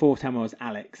 so before Tamwa was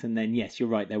Alex, and then yes, you're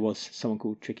right, there was someone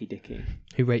called Tricky Dicky.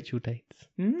 Who Rachel dates.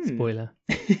 Spoiler.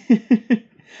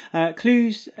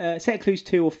 Clues, set clues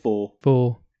 2 or 4?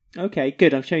 4. Okay,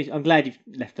 good. I'm glad you've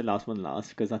left the last one last,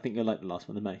 because I think you'll like the last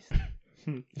one the most.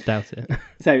 Doubt it.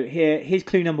 So here's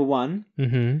clue number 1.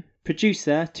 Mm-hmm.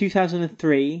 Producer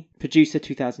 2003, producer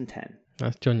 2010.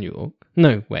 That's John York.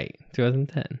 No, wait,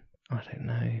 2010. I don't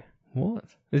know. What?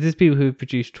 Is this people who have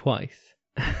produced twice?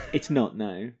 It's not,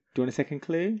 no. Do you want a second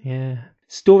clue? Yeah.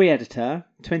 Story editor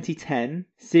 2010,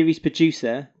 series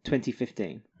producer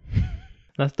 2015.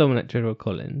 That's Dominic Treadwell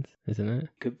Collins, isn't it?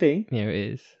 Could be. Yeah, it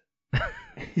is.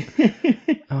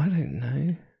 Oh, I don't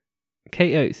know.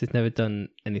 Kate Oates has never done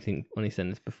anything on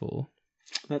EastEnders before.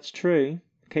 That's true.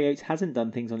 Kate Oates hasn't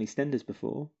done things on EastEnders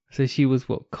before. So she was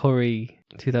what? Corrie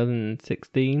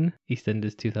 2016,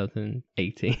 EastEnders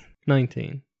 2018,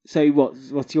 19. So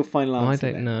what's your final answer?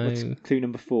 I don't know. What's clue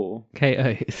number 4? Kate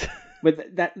Oates.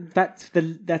 But that's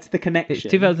the connection. It's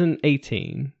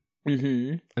 2018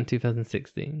 Mm-hmm. and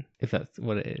 2016, if that's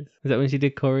what it is. Is that when she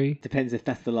did Corrie? Depends if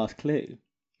that's the last clue.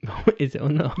 Is it or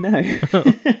not? No.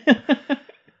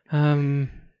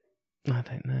 I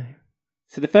don't know.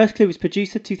 So the first clue was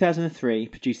producer 2003,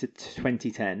 producer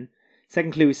 2010.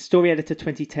 Second clue was story editor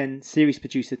 2010, series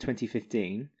producer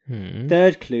 2015.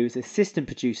 Third clue is assistant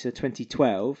producer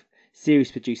 2012,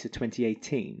 series producer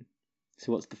 2018.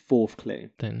 So what's the 4th clue?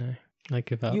 Don't know. I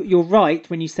give up. You're right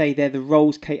when you say they're the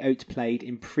roles Kate Oates played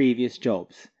in previous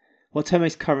jobs. What's her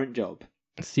most current job?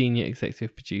 Senior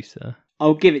executive producer.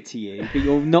 I'll give it to you, but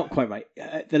you're not quite right.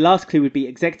 The last clue would be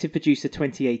executive producer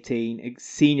 2018,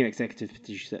 senior executive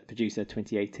producer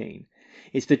 2018.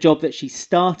 It's the job that she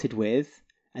started with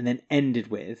and then ended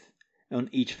with on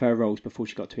each of her roles before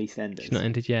she got to EastEnders. She's not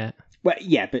ended yet. Well,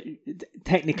 yeah, but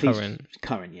technically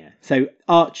Current, yeah. So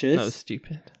Archers. That was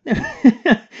stupid.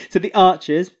 So the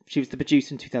Archers, she was the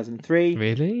producer in 2003.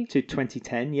 Really? To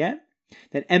 2010, yeah.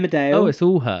 Then Emmerdale. Oh, it's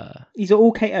all her. These are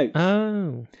all Kate Oates.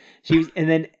 Oh. And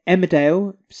then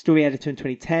Emmerdale, story editor in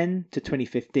 2010 to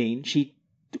 2015. She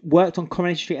worked on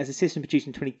Coronation Street as assistant producer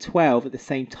in 2012 at the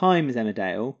same time as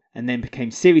Emmerdale, and then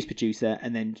became series producer,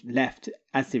 and then left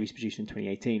as series producer in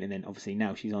 2018, and then obviously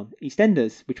now she's on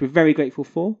EastEnders, which we're very grateful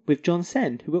for, with John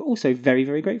Send, who we're also very,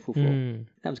 very grateful for.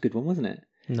 That was a good one, wasn't it?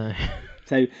 No.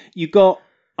 So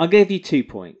I'll give you 2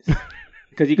 points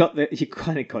because you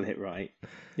kind of got it right.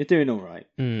 You're doing all right.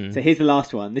 So here's the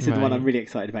last one. This is the one I'm really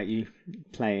excited about you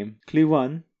playing. Clue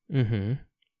 1. Mm-hmm.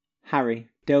 Harry.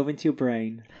 Delve into your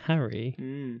brain. Harry?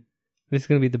 This is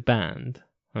going to be the band,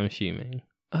 I'm assuming.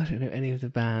 I don't know any of the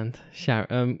band.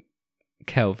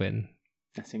 Kelvin.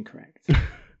 That's incorrect.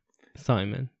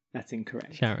 Simon. That's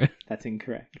incorrect. Sharon. That's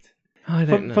incorrect. I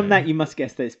don't know. From that, you must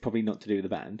guess that it's probably not to do with the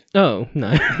band. Oh,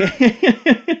 no.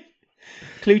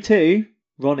 Clue 2.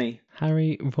 Ronnie.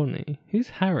 Harry, Ronnie. Who's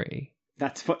Harry?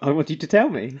 That's what I want you to tell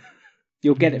me.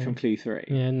 You'll get it from clue 3.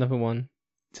 Yeah, another one.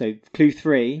 So clue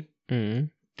 3,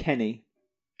 Kenny.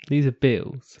 These are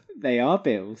Bills. They are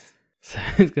Bills. So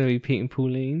it's going to be Pete and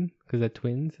Pauline because they're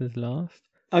twins as last.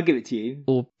 I'll give it to you.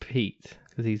 Or Pete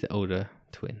because he's the older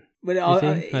twin. Well, I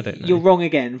don't know. You're wrong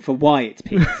again for why it's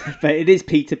Pete. But it is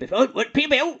Peter Bill. Oh, what, Peter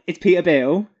Bill? It's Peter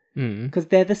Bill. Because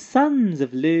they're the sons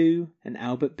of Lou and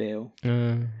Albert Bill.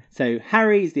 So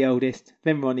Harry's the oldest,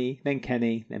 then Ronnie, then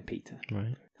Kenny, then Peter.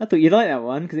 Right. I thought you'd like that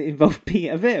one because it involved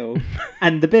Peter Bill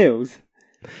and the Bills.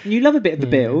 And you love a bit of the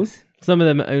Bills. Some of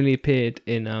them only appeared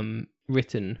in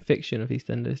written fiction of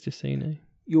EastEnders, just so you know.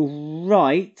 You're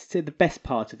right to the best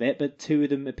part of it, but 2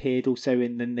 of them appeared also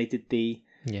in. Then they did the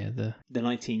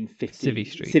 1950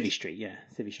 Civvy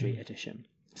Street edition.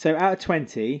 So out of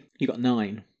 20, you got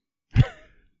 9.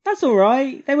 That's all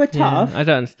right. They were tough. Yeah, I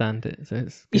don't understand it, so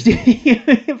it's for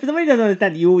somebody who doesn't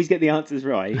understand, you always get the answers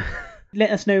right.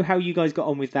 Let us know how you guys got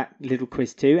on with that little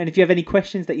quiz too. And if you have any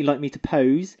questions that you'd like me to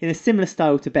pose in a similar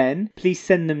style to Ben, please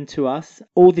send them to us.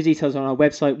 All the details are on our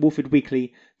website,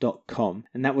 wolfordweekly.com.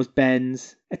 And that was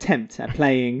Ben's attempt at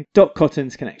playing Doc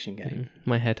Cotton's Connection game.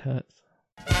 My head hurts.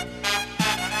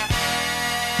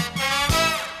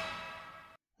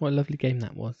 What a lovely game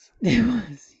that was. It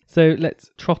was. So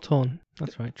let's trot on.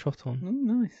 That's right, trot on. Oh,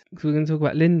 nice. Because we're going to talk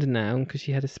about Linda now, because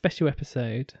she had a special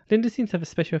episode. Linda seems to have a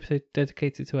special episode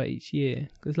dedicated to her each year.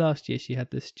 Because last year she had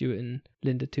the Stuart and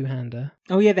Linda two-hander.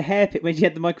 Oh yeah, the hairpin, when she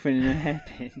had the microphone in her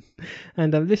hairpin.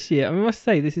 And this year, I must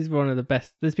say, this is one of the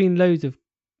best. There's been loads of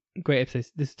great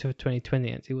episodes. This is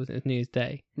 2020 actually, wasn't it? New Year's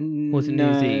Day. Was it New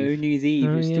Year's Eve? No, New Year's Eve.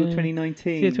 It was still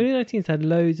 2019. So, yeah, 2019's had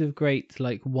loads of great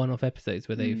one-off episodes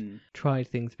where they've tried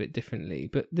things a bit differently.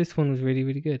 But this one was really,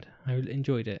 really good. I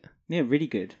enjoyed it. Yeah, really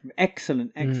good.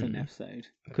 Excellent episode.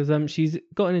 Because she's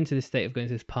gotten into this state of going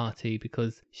to this party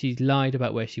because she's lied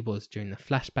about where she was during the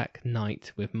flashback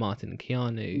night with Martin and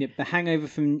Keanu. Yeah, the hangover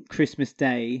from Christmas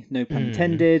Day, no pun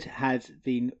intended, had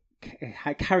been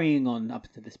carrying on up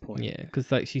to this point. Yeah,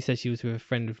 because she said she was with a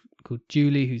friend called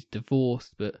Julie who's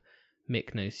divorced, but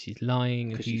Mick knows she's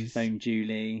lying because she's phoned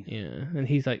Julie. Yeah, and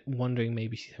he's wondering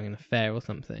maybe she's having an affair or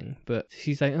something. But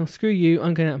she's like, "Oh, screw you!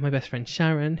 I'm going out with my best friend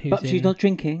Sharon." She's not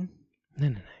drinking.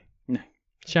 No.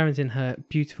 Sharon's in her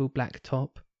beautiful black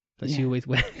top that she always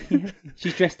wears. Yeah.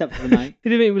 She's dressed up for the night. It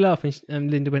did make me laugh,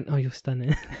 and Linda went, "Oh, you're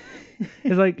stunning."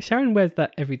 It's like Sharon wears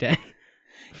that every day.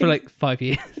 For 5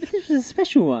 years. This was a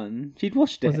special one. She'd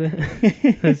watched it. Was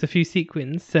it? There's a few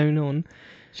sequins sewn on.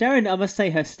 Sharon, I must say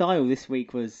her style this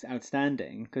week was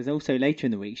outstanding because also later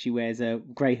in the week she wears a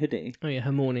grey hoodie. Oh yeah,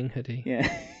 her morning hoodie.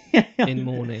 Yeah. In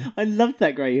mourning. I loved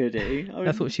that grey hoodie.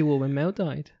 That's what she wore when Mel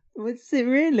died. Was it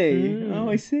really? Oh,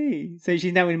 I see. So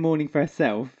she's now in mourning for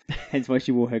herself, hence why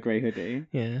she wore her grey hoodie.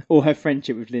 Yeah. Or her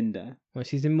friendship with Linda. Well,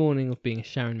 she's in mourning of being a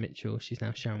Sharon Mitchell. She's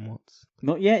now Sharon Watts.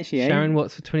 Not yet, she ain't. Sharon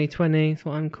Watts for 2020 is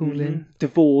what I'm calling.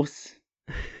 Divorce.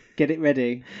 Get it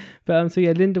ready. But so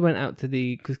yeah, Linda went out to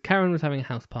because Karen was having a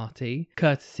house party,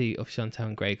 courtesy of Chantal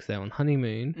and Greg, because they're on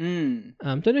honeymoon.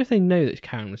 Don't know if they know that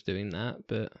Karen was doing that,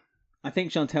 but I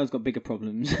think Chantal's got bigger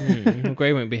problems. Well,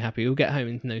 Gray won't be happy. He'll get home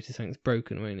and notice something's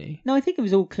broken, won't he? No, I think it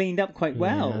was all cleaned up quite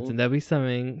well. Yeah, and there'll be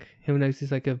something. He'll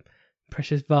notice a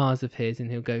precious vase of his,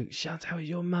 and he'll go, "Chantal is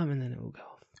your mum," and then it will go off.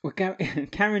 Well,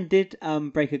 Karen did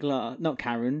break a glass. Not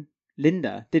Karen.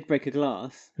 Linda did break a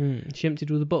glass. She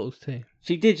emptied all the bottles too.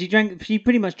 She did. She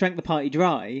pretty much drank the party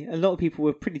dry. A lot of people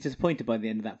were pretty disappointed by the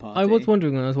end of that party. I was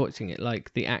wondering when I was watching it,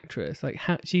 the actress,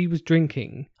 how she was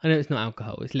drinking. I know it's not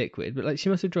alcohol, it's liquid, but she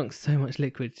must have drunk so much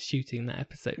liquid shooting that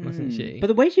episode, mustn't she? But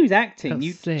the way she was acting,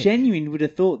 you sick. Genuinely would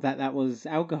have thought that was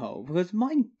alcohol, because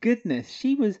my goodness,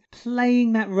 she was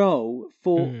playing that role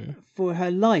for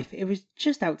her life. It was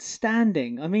just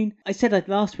outstanding. I mean, I said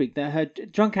last week that her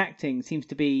drunk acting seems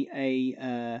to be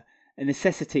a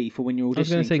necessity for when you're auditioning. I was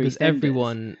going to say, because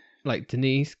everyone, like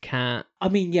Denise, Kat. I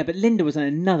mean, yeah, but Linda was on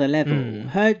another level.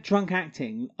 Her drunk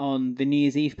acting on the New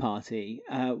Year's Eve party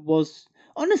was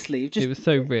honestly just. It was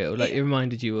so real. It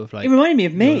reminded you of It reminded me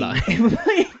of me.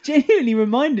 It genuinely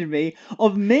reminded me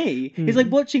of me. It's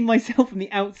like watching myself from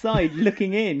the outside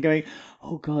looking in, going,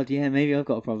 "Oh God, yeah, maybe I've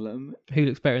got a problem." Who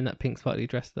looks better in that pink sparkly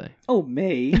dress though? Oh,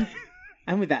 me.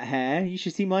 And with that hair, you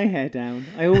should see my hair down.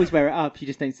 I always wear it up, you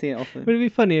just don't see it often. Would it be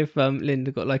funny if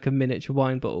Linda got a miniature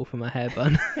wine bottle from her hair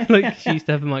bun? She used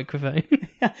to have a microphone.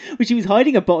 Yeah. Well, she was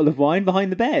hiding a bottle of wine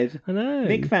behind the bed. I know.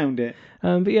 Nick found it.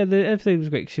 But yeah, the episode was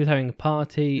great. She was having a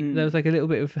party. There was a little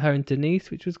bit of her and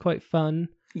Denise, which was quite fun.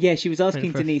 Yeah, she was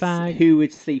asking for a Denise fag. who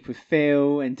would sleep with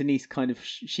Phil, and Denise kind of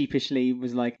sheepishly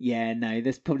was like, "Yeah, no,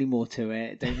 there's probably more to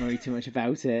it. Don't worry too much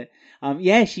about it."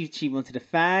 Yeah, she wanted a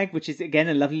fag, which is again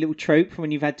a lovely little trope for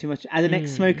when you've had too much. As an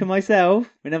ex-smoker myself,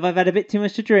 whenever I've had a bit too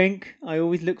much to drink, I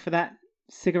always look for that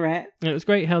cigarette. It was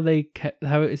great how it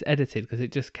was edited, because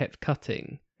it just kept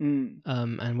cutting,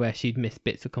 and where she'd miss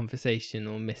bits of conversation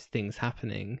or miss things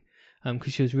happening.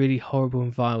 Because she was really horrible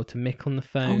and vile to Mick on the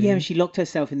phone. Oh yeah, and she locked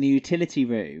herself in the utility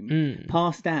room,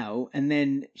 passed out, and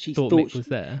then she thought Mick was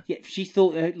there. Yeah, she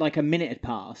thought like a minute had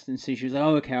passed, and so she was like,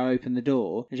 "Oh, okay, I'll open the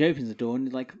door." And she opens the door,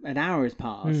 and like an hour has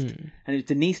passed, and it was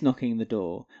Denise knocking the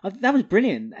door. That was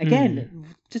brilliant. Again,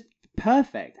 just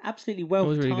perfect, absolutely well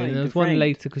timed. Really good. And there was one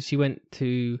later because she went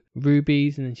to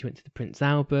Ruby's, and then she went to the Prince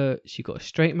Albert. She got a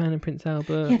straight man in Prince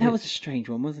Albert. Yeah, that was a strange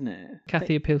one, wasn't it?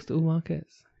 Kathy appeals to all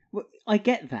markets. Well, I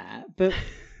get that, but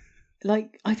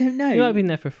like, I don't know. You might have been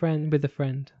there for with a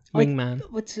friend, wingman.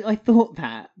 I thought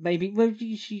that maybe. Well,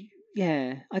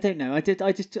 yeah, I don't know. I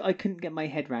couldn't get my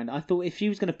head around it. I thought if she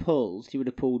was going to pull, she would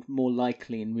have pulled more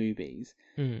likely in Ruby's.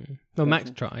 Well, Max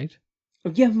tried.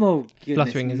 Oh, yeah, well,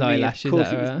 fluttering his eyelashes. Of course,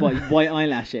 it was white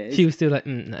eyelashes. She was still like,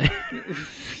 no.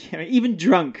 Yeah, even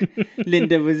drunk,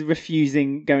 Linda was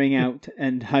refusing going out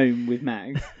and home with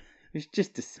Max. It's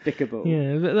just despicable.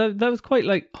 Yeah, but that was quite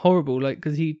like horrible, like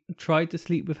because he tried to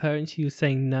sleep with her and she was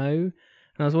saying no. And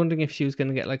I was wondering if she was going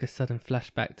to get like a sudden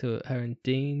flashback to her and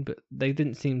Dean, but they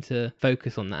didn't seem to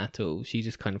focus on that at all. She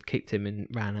just kind of kicked him and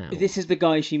ran out. This is the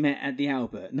guy she met at the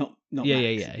Albert, not Max.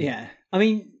 Yeah. I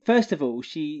mean, first of all,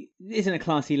 she isn't a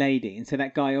classy lady, and so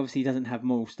that guy obviously doesn't have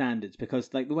moral standards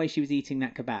because, like, the way she was eating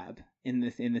that kebab in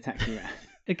the taxi ride.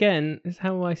 Again, it's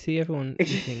how I see everyone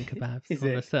eating kebabs on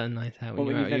a certain night out when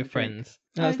you're out with your friends.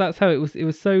 That's how it was. It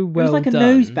was so well done. It was like a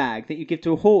nose bag that you give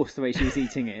to a horse. The way she was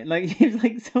eating it, like it was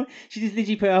like she just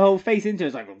literally put her whole face into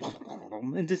it. It was like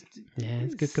and just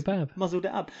it's good kebab. Muzzled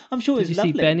it up. I'm sure it was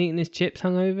lovely. Did you see Ben eating his chips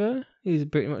hungover? He was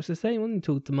pretty much the same, wasn't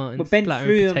he? Talked to Martin, but Ben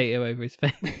splattering a potato over his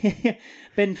face.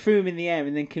 Ben threw him in the air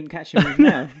and then couldn't catch him in his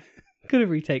mouth. Could have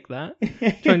retake that.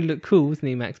 Trying to look cool, wasn't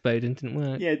he, Max Bowden? Didn't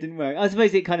work. Yeah, it didn't work. I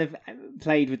suppose it kind of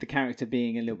played with the character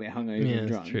being a little bit hungover and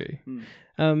drunk. Yeah, that's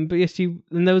true. But yes,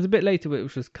 and there was a bit later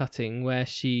which was cutting where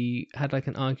she had like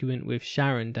an argument with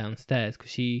Sharon downstairs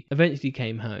because she eventually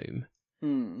came home.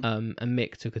 And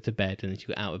Mick took her to bed, and then she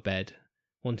got out of bed,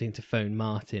 wanting to phone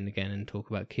Martin again and talk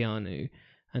about Keanu.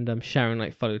 And Sharon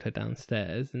like followed her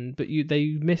downstairs, but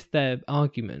they missed their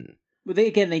argument. Well,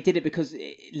 they did it because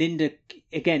Linda,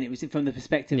 again, it was from the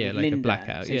perspective of like Linda. A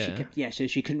blackout, so so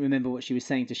she couldn't remember what she was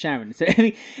saying to Sharon. So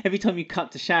every time you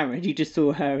cut to Sharon, you just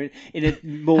saw her in a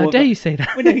more... How dare you say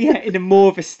that? Well, no, in a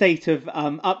more of a state of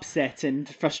upset and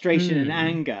frustration and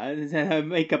anger. And her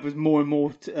makeup was more and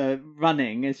more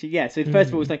running. And so first of all,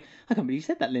 it was like, I can't believe you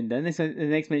said that, Linda. And then the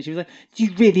next minute, she was like, do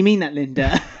you really mean that,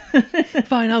 Linda?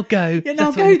 Fine, I'll go. Yeah, no,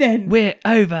 I'll go then. We're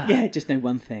over. Yeah, just know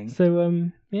one thing.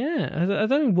 So, yeah, I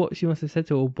don't know what she must have said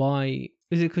to her or why.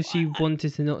 Is it because she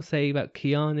wanted to not say about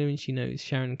Keanu and she knows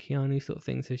Sharon and Keanu sort of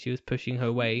thing, so she was pushing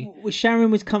her way? Well,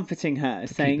 Sharon was comforting her,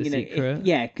 saying,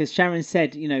 because Sharon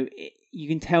said, you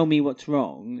can tell me what's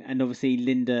wrong, and obviously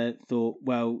Linda thought,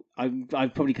 well, I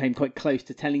probably came quite close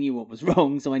to telling you what was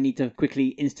wrong, so I need to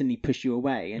instantly push you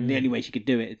away. And the only way she could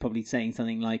do it is probably saying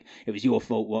something like, it was your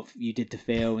fault what you did to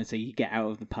Phil, and so you get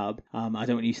out of the pub. I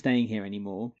don't want you staying here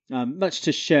anymore. Much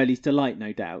to Shirley's delight,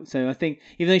 no doubt. So I think,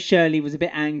 even though Shirley was a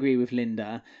bit angry with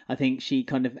Linda, I think she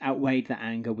kind of outweighed that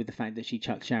anger with the fact that she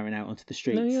chucked Sharon out onto the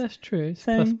streets. No, yeah, that's true. It's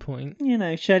a plus point.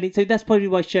 Shirley. So that's probably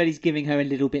why Shirley's giving her a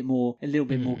little bit more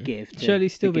give.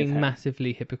 Shirley's still being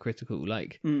massively hypocritical,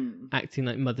 like acting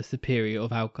like Mother Superior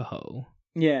of alcohol.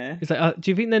 Yeah. It's like, do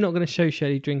you think they're not going to show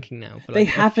Shirley drinking now for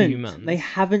like a few months? They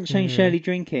haven't shown Shirley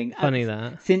drinking. Funny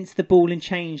that. Since the Ball and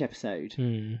Change episode,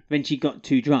 when she got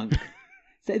too drunk.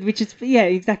 So, which is,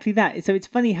 exactly that. So it's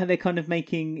funny how they're kind of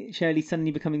making Shirley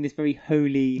suddenly becoming this very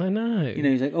holy... I know.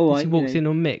 It's like, she walks in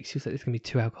on Mick. She was like, there's going to be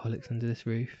 2 alcoholics under this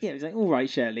roof. Yeah, it's like, all right,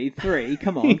 Shirley, 3,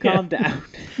 come on, calm down.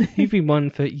 You've been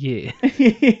one for a year.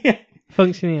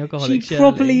 Functioning alcoholic. She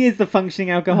probably is the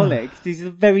functioning alcoholic. She's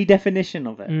the very definition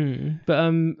of it. But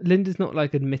Linda's not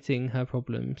like admitting her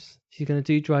problems. She's going to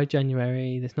do dry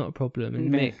January. There's not a problem.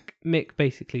 And Mick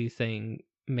basically is saying,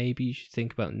 maybe you should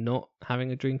think about not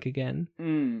having a drink again.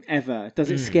 Ever. Does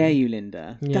it scare you,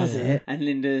 Linda? Yeah. Does it? And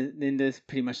Linda's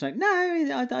pretty much like, no,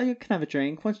 I can have a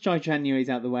drink. Once dry January's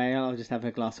out the way, I'll just have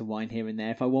a glass of wine here and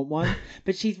there if I want one.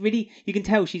 But she's really, you can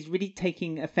tell she's really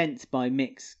taking offence by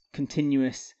Mick's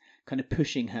continuous kind of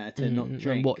pushing her to not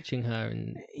drink. And watching her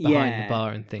and behind the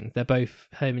bar and things. They're both,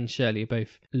 home and Shirley are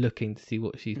both looking to see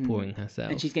what she's pouring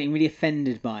herself. And she's getting really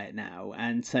offended by it now.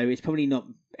 And so it's probably not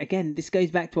again, this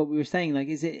goes back to what we were saying. Like,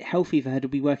 is it healthy for her to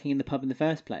be working in the pub in the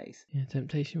first place? Yeah,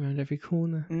 temptation around every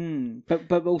corner.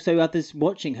 But also others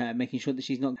watching her, making sure that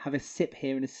she's not have a sip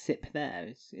here and a sip there.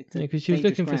 It's because she was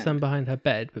looking for some behind her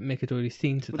bed, but Mick had already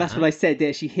seen to that. That's what I said.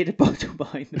 Yeah, she hid a bottle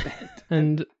behind the bed,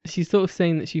 and she's sort of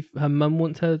saying that her mum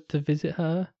wants her to visit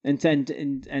her, and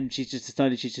she's just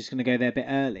decided she's just going to go there a bit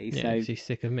early. Yeah, so she's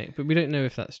sick of Mick, but we don't know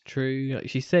if that's true. Like,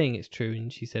 she's saying it's true,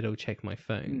 and she said, "Oh, check my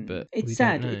phone," but it's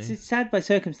sad. It's sad by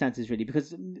circumstances, really,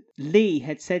 because Lee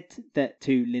had said that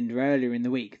to Linda earlier in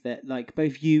the week that like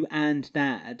both you and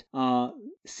Dad are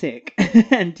sick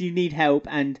and you need help,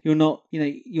 and you're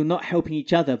not helping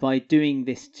each other by doing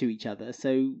this to each other.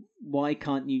 So why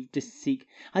can't you just seek?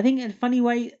 I think in a funny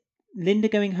way, Linda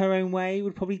going her own way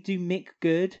would probably do Mick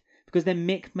good, because then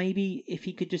Mick, maybe if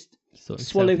he could just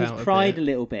swallow his pride a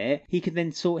little bit, he could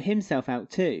then sort himself out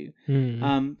too.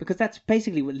 Because that's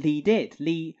basically what Lee did.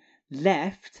 Lee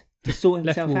left to sort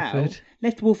himself out.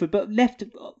 Left Wolford, but left,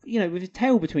 with his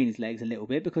tail between his legs a little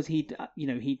bit, because he'd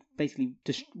basically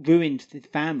just ruined the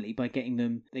family by getting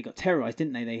them. They got terrorised,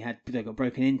 didn't they? They got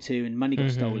broken into and money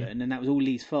got stolen, and that was all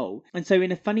Lee's fault. And so,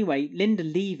 in a funny way, Linda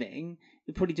leaving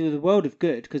would probably do the world of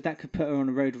good, because that could put her on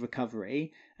a road of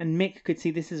recovery, and Mick could see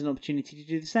this as an opportunity to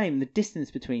do the same. The distance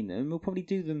between them will probably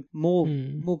do them more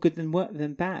good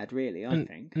than bad, really, I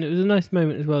think. And it was a nice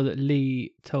moment as well that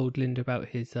Lee told Linda about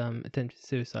his attempted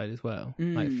suicide as well,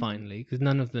 like finally, because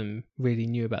none of them really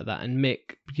knew about that. And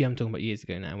Mick, I'm talking about years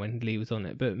ago now when Lee was on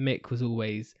it, but Mick was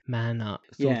always man up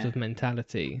sort of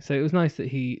mentality. So it was nice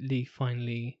that Lee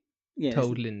finally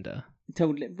told Linda.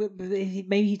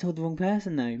 Maybe he told the wrong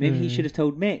person though. Maybe he should have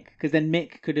told Mick, because then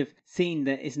Mick could have seen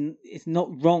that it's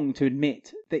not wrong to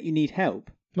admit that you need help.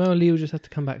 Well, Lee will just have to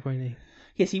come back, won't he?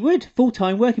 Yes, he would, full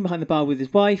time, working behind the bar with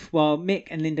his wife, while Mick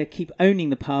and Linda keep owning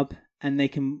the pub, and they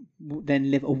can then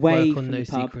live away from the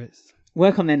pub.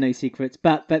 Work on their no secrets.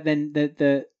 But then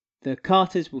the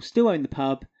Carters will still own the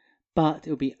pub, but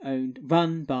it'll be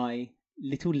run by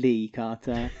little Lee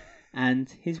Carter and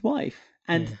his wife.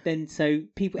 And then so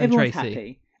everyone's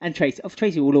happy. And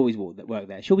Tracy will always work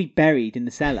there. She'll be buried in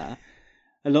the cellar.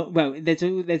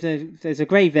 There's a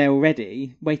grave there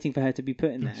already, waiting for her to be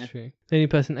put in there. That's true. The only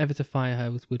person ever to fire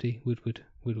her was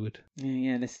Woodward.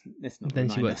 Yeah. Let's not. Then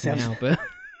she works in Albert.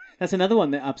 That's another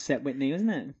one that upset Whitney,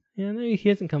 wasn't it? Yeah, no, he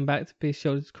hasn't come back to be his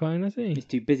shoulders crying, has he? He's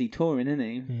too busy touring, isn't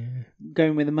he? Yeah.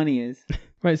 Going where the money is.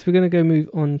 Right, so we're going to move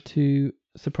on to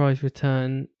surprise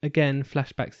return, again,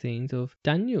 flashback scenes of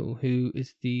Daniel, who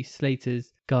is the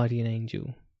Slaters' guardian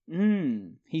angel.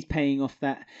 He's paying off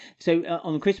that. So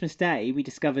on Christmas Day, we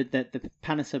discovered that the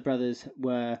Palliser brothers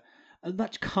were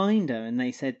much kinder, and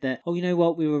they said that, oh, you know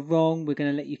what, we were wrong, we're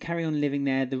going to let you carry on living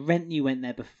there, the rent you went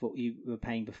there before, you were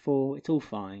paying before, it's all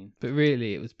fine. But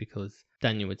really it was because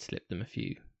Daniel had slipped them a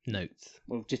few notes.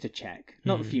 Well, just a check,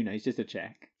 not a few notes, just a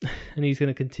check. And he's going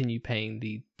to continue paying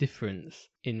the difference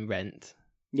in rent.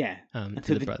 Yeah,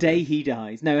 until the day he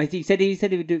dies. No, he said he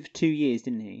would do it for 2 years,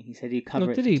 didn't he? He said he'd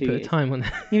cover it for 2 years. Did he put a time on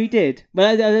that? Yeah, he did. But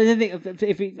I don't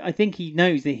think I think he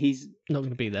knows that he's not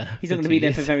going to be there. He's not going to be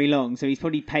there for very long, so he's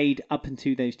probably paid up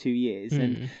until those 2 years.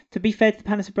 And to be fair to the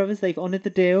Palliser brothers, they've honoured the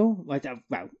deal. Well,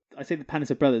 I say the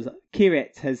Palliser brothers.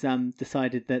 Kirit has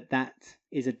decided that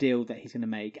is a deal that he's going to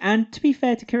make. And to be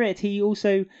fair to Kirit, he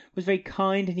also was very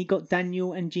kind, and he got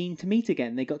Daniel and Jean to meet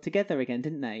again. They got together again,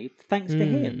 didn't they? Thanks to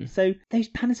him. So those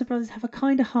Palliser brothers have a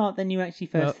kinder heart than you actually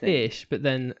first think. Ish, but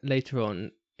then later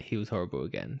on, he was horrible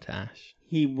again to Ash.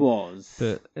 He was.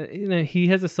 But, he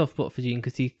has a soft spot for Jean,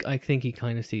 because I think he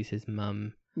kind of sees his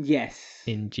mum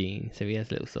in Jean. So he has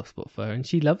a little soft spot for her, and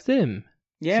she loves him.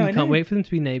 Yeah, she can't wait for them to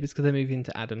be neighbours, because they're moving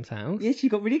into Adam's house. Yeah, she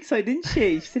got really excited, didn't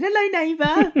she? She said, "Hello,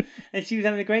 neighbour," and she was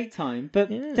having a great time. But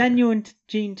Daniel and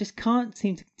Jean just can't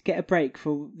seem to get a break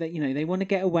for that. They want to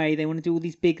get away. They want to do all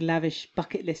these big, lavish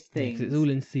bucket list things. Yeah, 'cause it's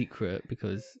all in secret,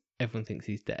 because everyone thinks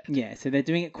he's dead. Yeah, so they're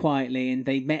doing it quietly, and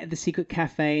they met at the secret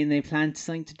cafe, and they planned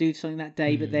to do something that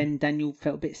day. But then Daniel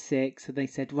felt a bit sick, so they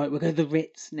said, "Right, we'll go to the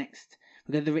Ritz next.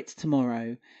 We'll go to the Ritz tomorrow,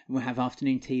 and we'll have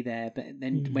afternoon tea there." But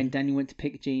then when Daniel went to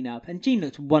pick Jean up, and Jean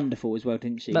looked wonderful as well,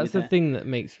 didn't she? That's the thing that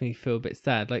makes me feel a bit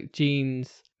sad. Like,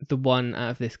 Jean's the one out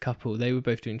of this couple. They were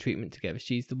both doing treatment together.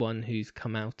 She's the one who's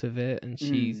come out of it, and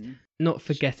she's not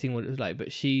forgetting what it was like,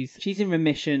 but she's in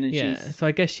remission, and so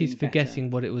I guess she's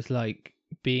forgetting what it was like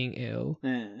being ill.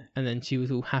 Yeah. And then she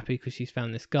was all happy because she's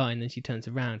found this guy, and then she turns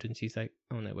around and she's like,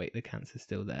 oh no, wait, the cancer's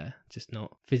still there, just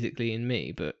not physically in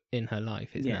me, but in her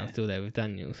life it's now still there with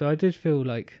Daniel. So I did feel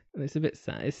like It's a bit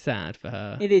sad. It's sad for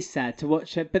her. It is sad to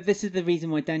watch her, but this is the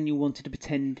reason why Daniel wanted to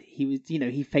pretend he was,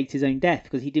 he faked his own death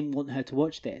because he didn't want her to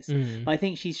watch this. But I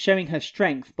think she's showing her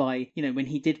strength by, when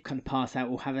he did kind of pass out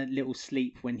or have a little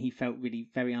sleep when he felt really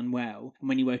very unwell. And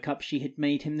when he woke up, she had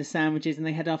made him the sandwiches and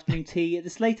they had afternoon tea at the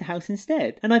Slater house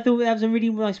instead. And I thought that was a really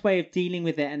nice way of dealing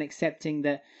with it and accepting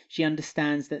that she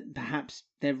understands that perhaps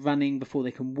they're running before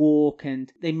they can walk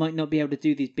and they might not be able to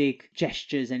do these big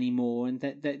gestures anymore, and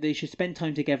that they should spend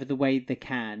time together the way they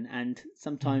can. And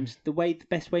sometimes the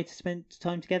best way to spend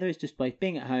time together is just by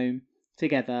being at home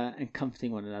together and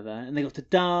comforting one another. And they got to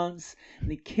dance and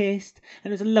they kissed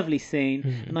and it was a lovely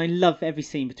scene. And I love every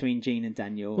scene between Jean and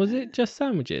Daniel. Was it just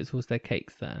sandwiches or was there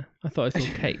cakes there? I thought I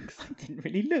saw cakes. I didn't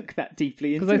really look that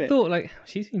deeply into it. Because I thought, like,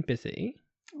 she's been busy.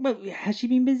 Well, has she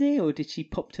been busy or did she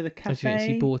pop to the cafe? So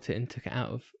she bought it and took it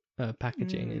out of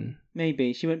packaging. And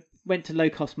maybe. She went to Low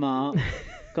Cost Mart,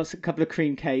 got a couple of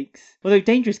cream cakes. Although,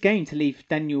 dangerous game to leave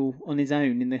Daniel on his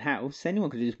own in the house. Anyone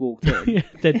could have just walked in. Yeah,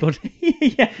 dead body.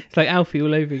 Yeah. It's like Alfie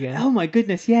all over again. Oh my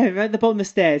goodness, yeah, right at the bottom of the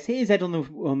stairs. Hit his head on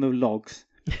the logs.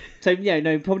 So, yeah,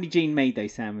 no, probably Jean made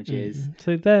those sandwiches.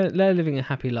 So they're living a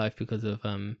happy life because of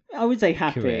I would say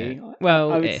happy. career.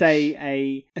 Well, I would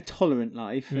say a tolerant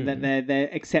life that they're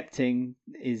accepting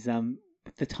is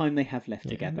the time they have left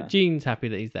together. Jean's happy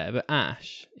that he's there, but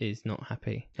Ash is not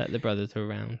happy that the brothers are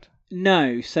around.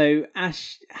 No, so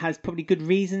Ash has probably good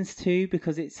reasons to,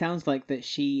 because it sounds like that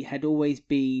she had always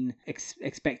been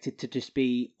expected to just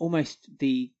be almost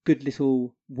the good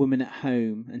little woman at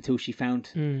home until she found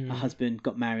a husband,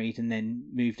 got married, and then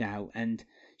moved out. And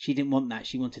she didn't want that.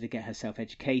 She wanted to get herself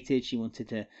educated. She wanted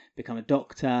to become a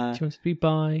doctor. She wanted to be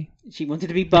bi. She wanted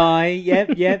to be bi.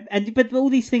 Yep. But all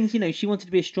these things, she wanted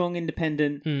to be a strong,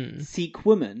 independent Sikh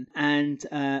woman. And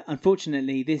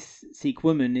unfortunately, this Sikh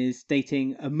woman is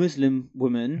dating a Muslim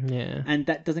woman. Yeah. And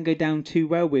that doesn't go down too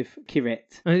well with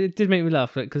Kirit. It did make me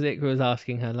laugh because Ikra was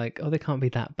asking her, like, oh, they can't be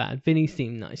that bad. Vinny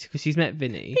seemed nice because she's met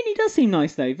Vinny. Vinny does seem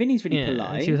nice, though. Vinny's really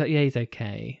polite. And she was like, yeah, he's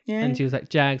okay. Yeah. And she was like,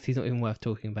 Jags, he's not even worth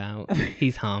talking about.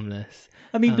 He's harmless.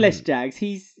 I mean, bless Jags.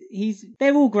 He's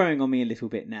they're all growing on me a little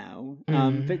bit now.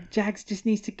 But Jags just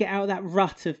needs to get out of that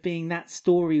rut of being that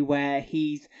story where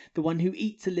he's the one who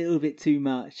eats a little bit too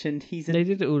much, and they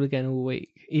did it all again all week.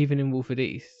 Even in Wolford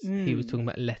East, he was talking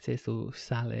about lettuce or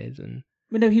salad and.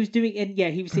 Well, no, he was doing it. Yeah,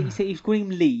 he was calling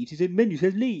them leaves. He said menu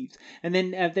says leaves, and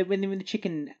then when they were in the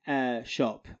chicken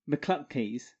shop,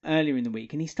 McCluskey's, earlier in the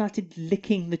week, and he started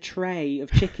licking the tray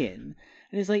of chicken.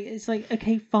 And it's like,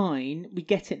 okay, fine, we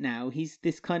get it now. He's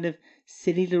this kind of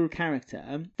silly little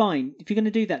character. Fine, if you're going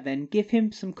to do that, then give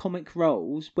him some comic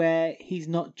roles where he's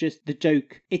not just the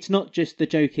joke. It's not just the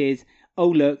joke is, oh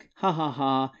look, ha ha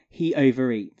ha, he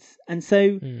overeats. And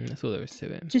so that's all there is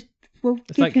to it. Just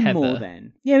it's give like him Heather. more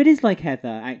then. Yeah, it is like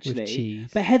Heather actually. With cheese.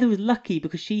 But Heather was lucky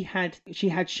because she had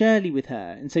Shirley with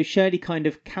her, and so Shirley kind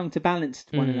of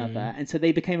counterbalanced one another, and so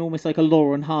they became almost like a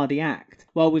Laura and Hardy act.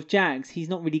 While with Jags, he's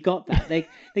not really got that.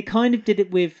 They kind of did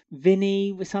it with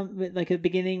Vinny, with like at the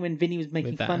beginning when Vinny was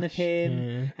making fun of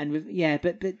him, and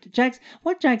but Jags,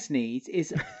 what Jags needs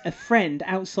is a friend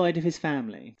outside of his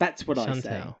family. That's what I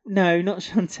say. No, not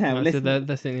Chantel. No, so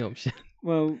that's the only option.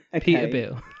 Well, okay. Peter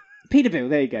Bill. Peter Bill,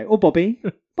 there you go. Or Bobby.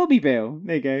 Bobby Bill,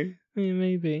 there you go. Yeah,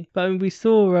 maybe. But I mean, we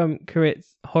saw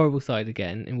Kirit's horrible side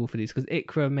again in Wolford East because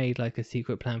Ikra made like a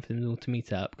secret plan for them all to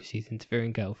meet up because she's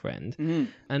interfering girlfriend.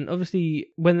 And obviously,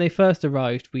 when they first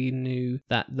arrived, we knew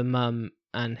that the mum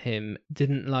and him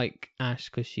didn't like Ash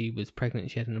because she was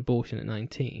pregnant. She had an abortion at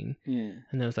 19. Yeah.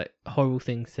 And there was like horrible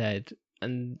things said.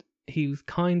 And he was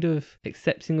kind of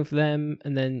accepting of them.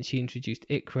 And then she introduced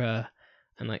Ikra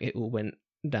and like it all went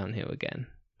downhill again.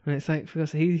 And it's like,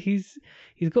 because he's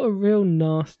got a real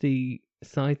nasty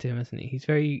side to him, hasn't he? He's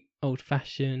very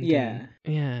old-fashioned. Yeah.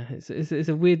 It's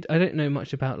a weird. I don't know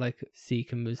much about like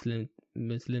Sikh and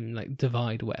Muslim like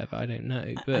divide or whatever. I don't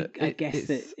know, but I guess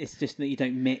that it's just that you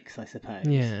don't mix, I suppose.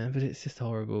 Yeah, but it's just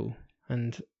horrible.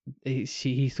 And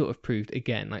he sort of proved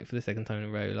again, like for the second time in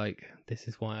a row, like this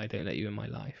is why I don't let you in my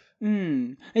life.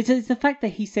 It's the fact that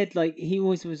he said like he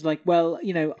always was like, well,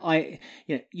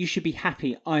 you should be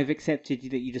happy. I've accepted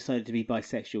that you decided to be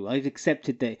bisexual. I've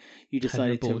accepted that you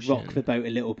decided to rock the boat a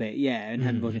little bit, and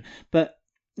have an abortion. But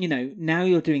now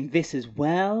you're doing this as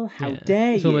well. How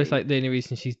dare you? It's almost like the only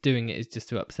reason she's doing it is just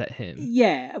to upset him.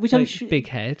 Yeah, which like, I'm sure. Big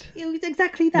head.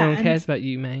 Exactly that. No one cares about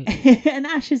you, mate. And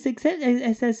Ash has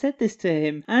said this to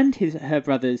him and her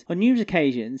brothers on numerous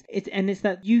occasions. It's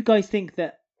that you guys think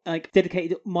that like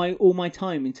dedicated all my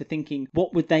time into thinking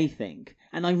what would they think,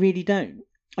 and I really don't.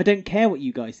 I don't care what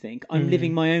you guys think. I'm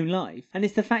living my own life, and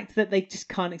it's the fact that they just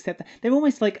can't accept that. They're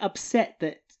almost like upset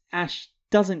that Ash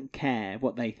doesn't care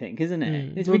what they think, isn't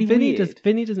it? It's Well, really weird.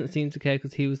 Vinny doesn't seem to care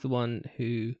because he was the one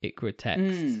who Ikra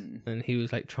texts, and he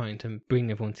was like trying to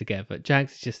bring everyone together.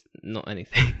 Jags is just not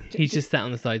anything. He just sat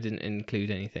on the side, didn't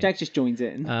include anything. Jags just joins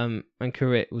in. And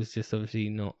Karit was just obviously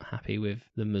not happy with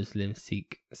the Muslim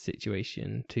Sikh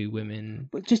situation. 2 women.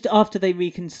 But just after they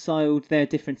reconciled their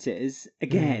differences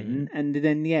again, and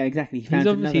then exactly. He's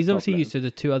obviously used to the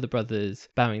 2 other brothers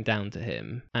bowing down to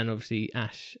him, and obviously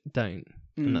Ash don't.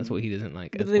 And that's what he doesn't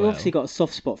like. But they've obviously got a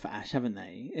soft spot for Ash, haven't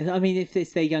they? I mean, if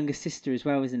it's their younger sister as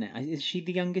well, isn't it? Is she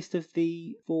the youngest of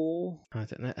the 4? I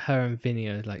don't know. Her and Vinny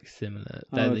are like similar.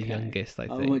 They're the youngest, I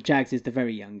think. Well, Jags is the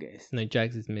very youngest. No,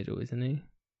 Jags is middle, isn't he?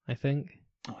 I think.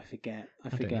 Oh, I forget. I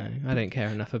don't care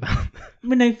enough about them.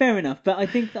 Well, no, fair enough. But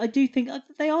I do think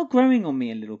they are growing on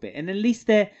me a little bit, and at least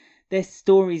their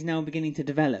story's now beginning to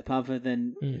develop, other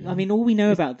than... I mean, all we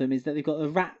know about them is that they've got a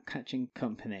rat-catching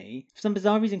company. For some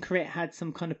bizarre reason, Karit had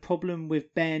some kind of problem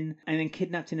with Ben and then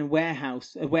kidnapped in a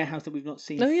warehouse that we've not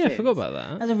seen since. I forgot about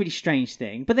that. That's a really strange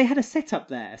thing. But they had a setup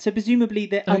there, so presumably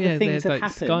other things have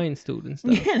happened. Sky installed and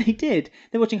stuff. Yeah, they did.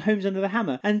 They're watching Homes Under the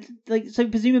Hammer. And so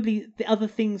presumably the other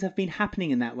things have been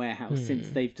happening in that warehouse since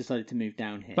they've decided to move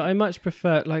down here. But I much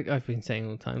prefer, like I've been saying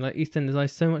all the time, like EastEnders, I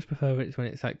so much prefer it when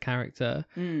it's like character.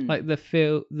 Like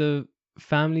the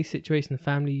family situation, the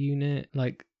family unit,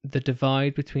 like the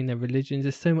divide between their religions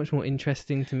is so much more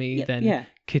interesting to me than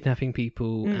kidnapping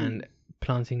people and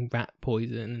planting rat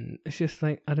poison. It's just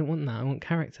like, I don't want that. I want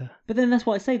character. But then that's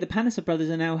what I say. The Palliser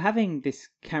brothers are now having this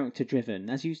character driven,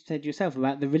 as you said yourself,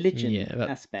 about the religion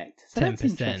aspect. So 10%. That's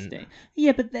interesting.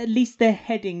 Yeah, but at least they're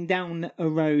heading down a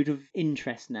road of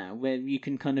interest now, where you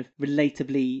can kind of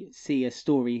relatably see a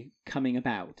story coming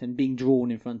about and being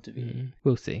drawn in front of you.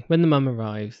 We'll see. When the mum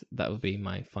arrives, that will be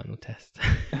my final test.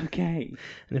 Okay.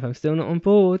 And if I'm still not on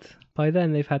board, by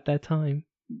then they've had their time.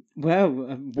 Well,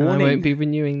 warning. I won't be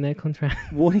renewing their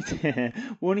contract. warning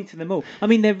to them all. I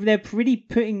mean, they're pretty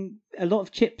putting a lot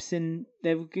of chips in.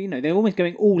 They're almost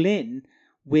going all in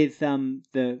with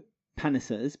the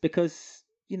Palisers, because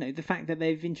the fact that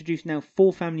they've introduced now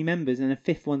 4 family members and a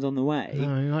 5th one's on the way.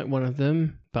 No, I like one of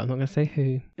them, but I'm not going to say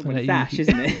who. Well, it's Ash,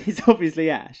 isn't it? It's obviously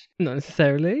Ash. Not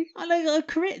necessarily. I like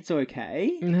Karit's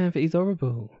okay. No, but he's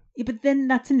horrible. Yeah, but then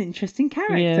that's an interesting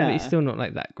character. Yeah, but he's still not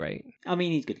like that great. I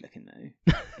mean, he's good looking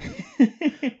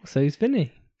though. So is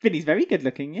Vinny. Vinny's very good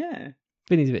looking, yeah.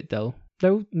 Vinny's a bit dull.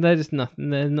 They're just nothing.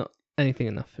 They're not anything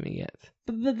enough for me yet.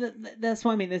 But that's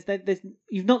what I mean. There's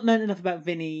you've not learned enough about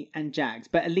Vinny and Jags,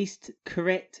 but at least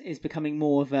Karit is becoming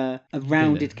more of a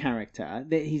rounded character.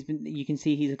 That you can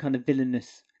see he's a kind of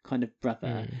villainous kind of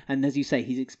brother, and as you say,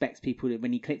 he expects people to,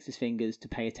 when he clicks his fingers, to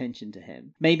pay attention to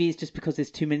him. Maybe it's just because there's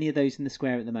too many of those in the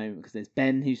square at the moment, because there's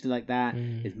Ben who's like that,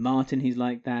 there's Martin who's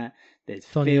like that, there's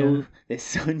Sonia. Phil, there's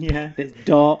Sonia, there's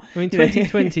Dot. I mean,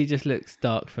 2020 just looks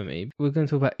dark for me. We're going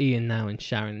to talk about Ian now and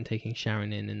Sharon, and taking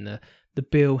Sharon in the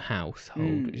Bill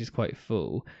household, which is quite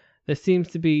full. There seems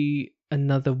to be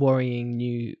another worrying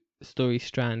new story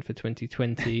strand for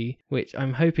 2020, which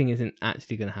I'm hoping isn't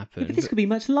actually going to happen. But this could be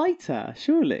much lighter,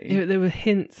 surely. There were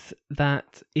hints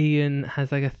that Ian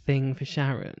has like a thing for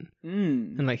Sharon,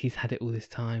 and like he's had it all this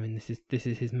time, and this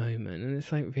is his moment, and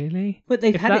it's like, really? But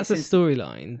if that's a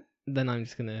storyline, then I'm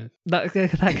just gonna that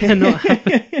cannot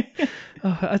happen.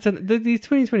 I don't. These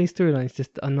 2020 storylines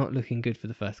just are not looking good for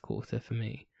the first quarter for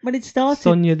me. But it started.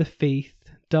 Sonia the Thief,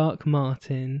 Dark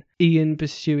Martin, Ian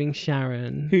pursuing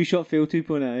Sharon. Who Shot Phil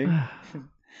 2.0.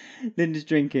 Linda's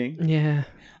drinking. Yeah.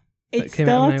 It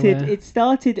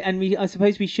started, and I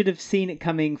suppose we should have seen it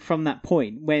coming from that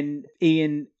point when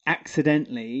Ian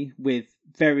accidentally, with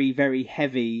very, very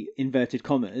heavy inverted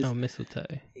commas,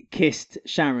 mistletoe, kissed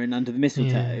Sharon under the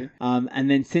mistletoe. Yeah.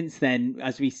 And then since then,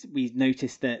 as we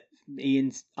noticed that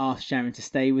Ian's asked Sharon to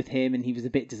stay with him, and he was a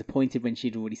bit disappointed when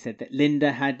she'd already said that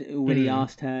Linda had already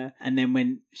asked her. And then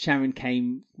when Sharon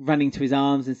came running to his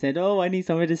arms and said, "Oh, I need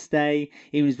somewhere to stay,"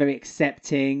 Ian was very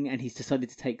accepting, and he's decided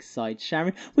to take side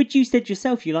Sharon, which you said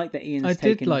yourself you like that Ian's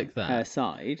taken her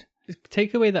side.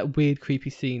 Take away that weird, creepy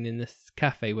scene in this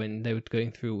cafe when they were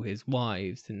going through all his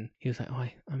wives, and he was like,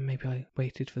 maybe I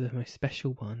waited for the most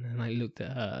special one, and I looked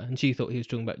at her, and she thought he was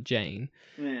talking about Jane,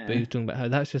 but he was talking about her.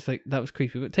 That's just like, that was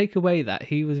creepy. But take away that,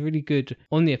 he was really good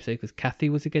on the episode, because Kathy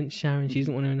was against Sharon. She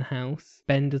doesn't want her in the house.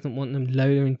 Ben doesn't want them.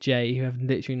 Lola and Jay, who have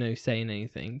literally no say in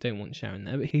anything, don't want Sharon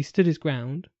there, but he stood his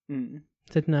ground.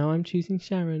 Said, no, I'm choosing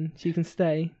Sharon. She can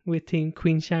stay. We're team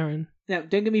Queen Sharon. Now,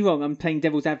 don't get me wrong, I'm playing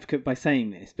devil's advocate by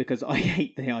saying this because I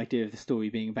hate the idea of the story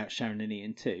being about Sharon and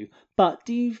Ian too. But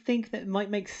do you think that it might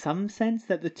make some sense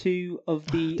that the two of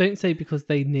the... Don't say because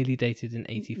they nearly dated in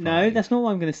 85. No, that's not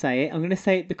what I'm going to say it. I'm going to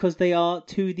say it because they are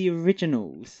two of the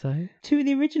originals. So? Two of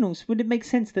the originals. Would it make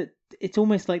sense that it's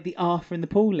almost like the Arthur and the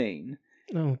Pauline?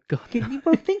 Oh, God.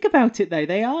 Well, think about it, though.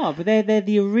 They are, but they're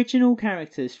the original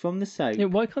characters from the soap. Yeah,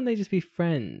 why can't they just be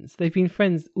friends? They've been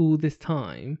friends all this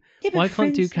time. Yeah, Why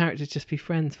friends, can't two characters just be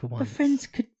friends for once? But friends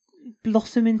could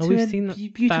blossom into we've a seen that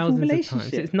beautiful thousands relationship.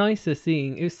 of times. It's nicer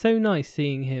seeing. It was so nice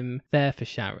seeing him there for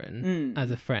Sharon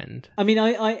as a friend. I mean,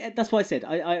 I that's what I said.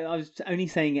 I was only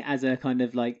saying it as a kind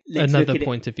of like another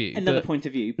point of view. Another point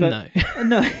of view. But no,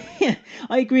 no, yeah,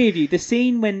 I agree with you. The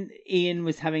scene when Ian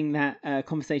was having that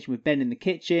conversation with Ben in the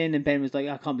kitchen, and Ben was like,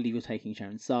 "I can't believe you're taking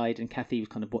Sharon's side," and Kathy was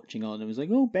kind of watching on and was like,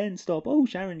 "Oh, Ben, stop! Oh,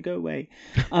 Sharon, go away."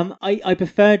 I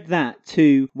preferred that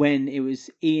to when it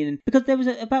was Ian, because there was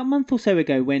about a month or so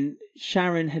ago when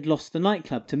Sharon had lost the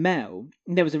nightclub to Mel.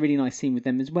 There was a really nice scene with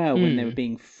them as well when they were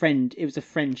being it was a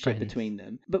friendship between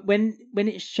them. But when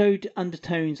it showed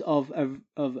undertones of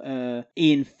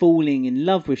Ian falling in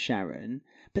love with Sharon,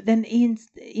 but then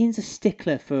Ian's a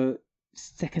stickler for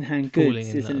secondhand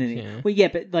goods, isn't he? Yeah. Well, yeah,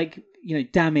 but like, you know,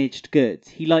 damaged goods.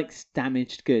 He likes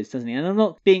damaged goods, doesn't he? And I'm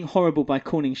not being horrible by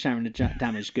calling Sharon a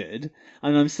damaged good,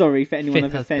 and I'm sorry for anyone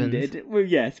I've offended. Well,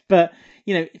 yes, but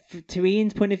you know, to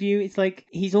Ian's point of view, it's like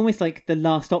he's almost like the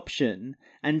last option,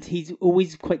 and he's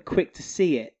always quite quick to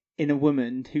see it in a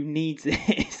woman who needs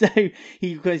it. So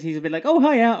he's a bit like, "Oh,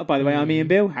 hi, by the way, I'm Ian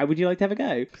Bill. How would you like to have a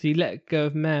go?" Because he let go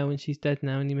of Mel and she's dead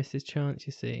now, and he missed his chance.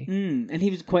 You see, and he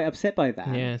was quite upset by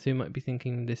that. Yeah, so he might be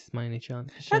thinking this is my only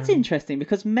chance. That's interesting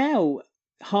because Mel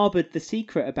harboured the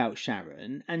secret about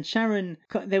Sharon, and Sharon,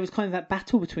 there was kind of that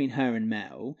battle between her and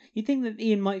Mel. You'd think that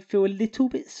Ian might feel a little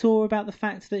bit sore about the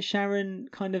fact that Sharon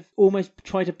kind of almost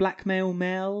tried to blackmail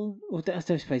Mel, or I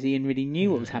suppose Ian really knew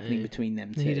what was happening between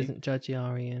them two. He doesn't judge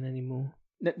Ian anymore.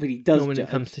 No, but he does. Not when it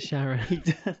comes to Sharon. He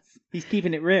does. He's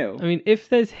keeping it real. I mean, if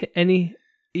there's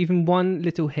even one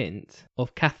little hint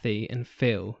of Kathy and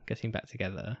Phil getting back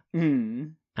together,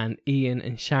 and Ian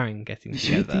and Sharon getting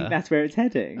together, you think that's where it's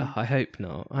heading? I hope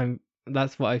not.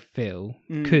 That's what I feel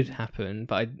could happen,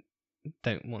 but I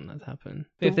don't want that to happen.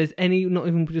 But if there's not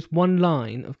even just one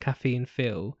line of Kathy and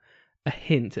Phil, a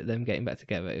hint at them getting back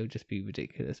together, it would just be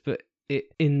ridiculous. But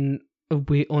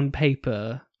on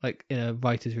paper, like in a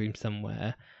writer's room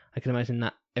somewhere, I can imagine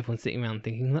that everyone's sitting around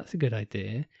thinking, that's a good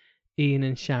idea. Ian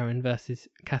and Sharon versus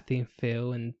Kathy and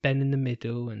Phil, and Ben in the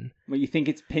middle. And well, you think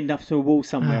it's pinned up to a wall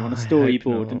somewhere on a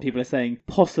storyboard, and people are saying,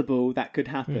 possible that could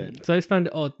happen. So I just found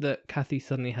it odd that Kathy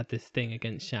suddenly had this thing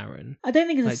against Sharon. I don't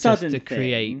think it's a sudden just to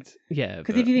create thing. Yeah,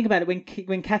 because if you think about it,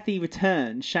 when Kathy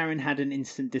returned, Sharon had an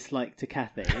instant dislike to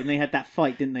Kathy, and they had that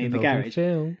fight, didn't they, in the garage?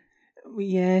 Phil.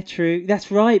 Yeah, true.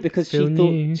 That's right, because Phil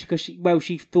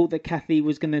she thought that Kathy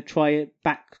was going to try it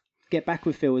get back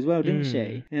with Phil as well, didn't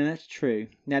she? Yeah, that's true.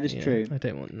 That is true. I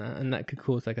don't want that, and that could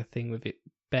cause like a thing with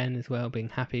Ben as well, being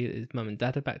happy that his mum and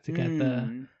dad are back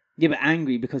together. Yeah, but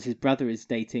angry because his brother is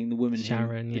dating the woman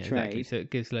Sharon, who betrayed. Exactly. So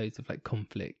it gives loads of like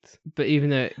conflict. But even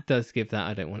though it does give that,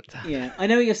 I don't want it to happen. Yeah, I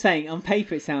know what you're saying. On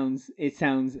paper, it sounds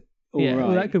all right.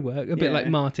 Well, that could work. A bit like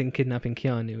Martin kidnapping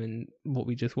Keanu in what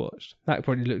we just watched. That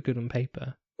probably looked good on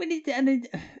paper.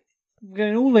 We're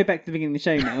going all the way back to the beginning of the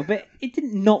show now, but it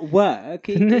did not work.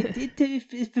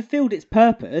 It fulfilled its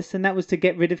purpose, and that was to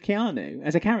get rid of Keanu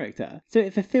as a character. So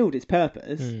it fulfilled its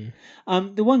purpose.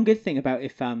 The one good thing about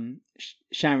if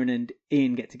Sharon and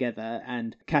Ian get together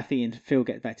and Kathy and Phil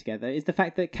get back together is the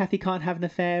fact that Kathy can't have an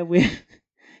affair with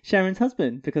Sharon's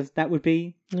husband, because that would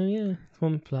be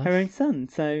one plus her own son.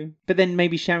 So, but then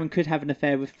maybe Sharon could have an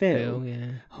affair with Phil.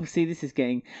 Oh, see, this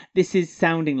is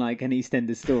sounding like an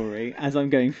EastEnders story as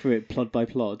I'm going through it plot by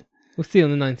plot. We'll see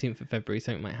on the 19th of February.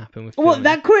 Something might happen with Phil. What,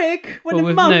 that quick?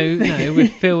 No,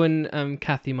 with Phil and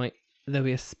Kathy there'll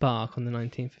be a spark on the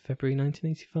 19th of February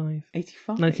 1985.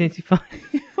 1985.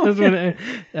 That's when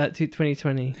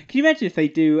 2020. Can you imagine if they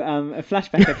do a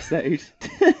flashback episode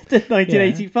to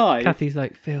 1985? Kathy's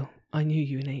like, Phil, I knew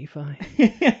you in 85.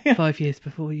 5 years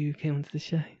before you came onto the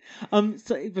show.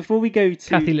 So before we go to...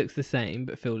 Kathy looks the same,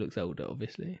 but Phil looks older,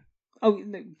 obviously. Oh,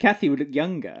 no, Kathy would look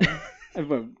younger.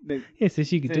 Well, so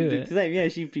she could do it. Same. Yeah,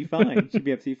 she'd be fine. She'd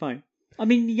be absolutely fine. I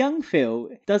mean, young Phil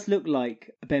does look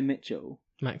like Ben Mitchell.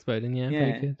 Max Bowden, yeah,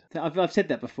 very good. So I've said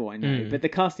that before, I know, but the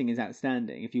casting is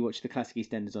outstanding. If you watch the Classic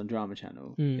EastEnders on Drama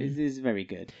Channel, it's very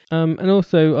good. And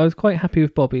also, I was quite happy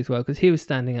with Bobby as well, because he was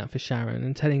standing up for Sharon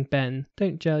and telling Ben,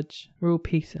 "Don't judge. We're all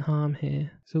peace and harm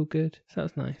here. It's all good." So that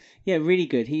was nice. Yeah, really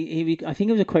good. He I think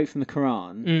it was a quote from the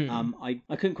Quran.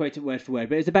 I couldn't quote it word for word,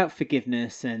 but it's about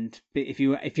forgiveness, and if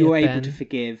you're able to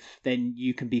forgive, then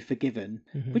you can be forgiven,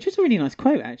 which was a really nice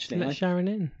quote actually. Let Sharon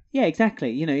in. Yeah,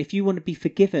 exactly. You know, if you want to be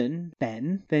forgiven,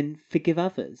 Ben, then forgive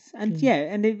others. And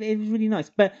and it was really nice.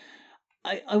 But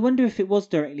I wonder if it was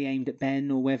directly aimed at Ben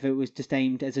or whether it was just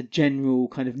aimed as a general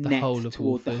kind of net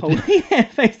toward the whole. Yeah,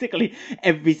 basically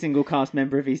every single cast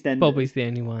member of EastEnders. Bobby's the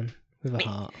only one with a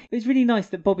heart. It was really nice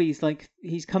that Bobby's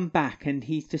he's come back and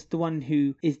he's just the one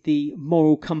who is the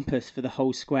moral compass for the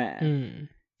whole square.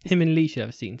 Him and Lee should have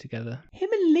a scene together. Him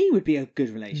and Lee would be a good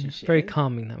relationship. Very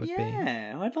calming that would be.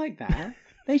 Yeah, I'd like that.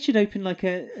 They should open like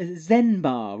a Zen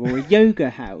bar or a yoga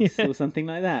house or something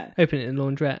like that. Open it in a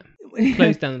laundrette.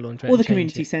 Close down the laundrette. Or the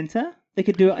community centre. They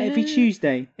could do it every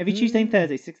Tuesday. Every Tuesday and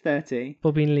Thursday, 6:30.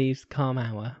 Bobby and Lee's calm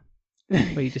hour.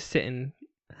 Where you just sit and...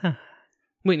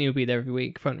 Whitney will be there every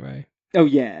week, front row. Oh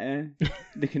yeah.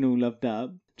 Looking all loved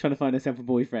up. Trying to find herself a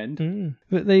boyfriend.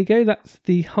 But there you go. That's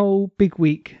the whole big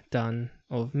week done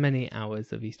of many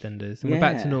hours of EastEnders. And we're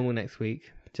back to normal next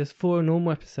week. Just 4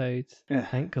 normal episodes.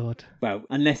 Thank God. Well,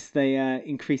 unless they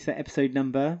increase that episode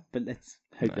number, but let's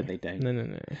hope that they don't.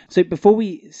 No. So before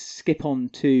we skip on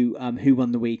to Who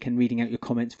Won the Week and reading out your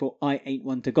comments for I Ain't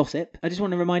One to Gossip, I just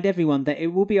want to remind everyone that it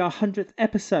will be our 100th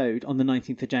episode on the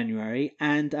 19th of January,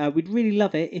 and we'd really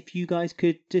love it if you guys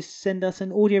could just send us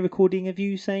an audio recording of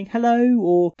you saying hello,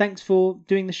 or thanks for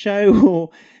doing the show,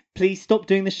 or please stop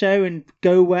doing the show and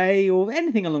go away, or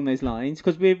anything along those lines,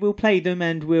 because we'll play them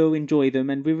and we'll enjoy them,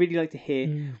 and we really like to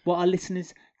hear what our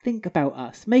listeners think about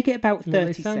us. Make it about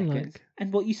 30 seconds. Like.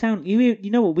 And what you sound... You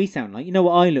know what we sound like. You know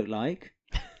what I look like.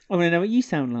 I want to know what you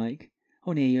sound like. I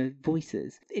want to hear your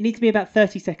voices. It needs to be about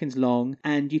 30 seconds long,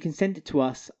 and you can send it to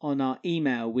us on our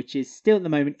email, which is still at the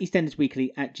moment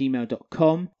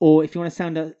eastendersweekly@gmail.com. Or if you want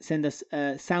to send us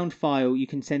a sound file, you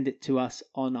can send it to us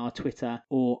on our Twitter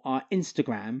or our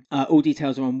Instagram. All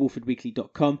details are on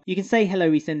wolfordweekly.com. You can say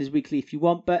hello EastEnders Weekly if you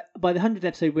want, but by the 100th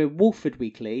episode we're Wolford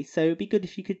Weekly, so it'd be good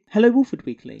if you could hello Wolford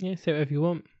Weekly. Yeah, say whatever you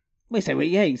want. You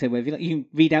can say whatever you like. You can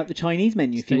read out the Chinese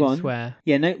menu if you want. Swear.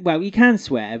 Yeah, no. Well, you can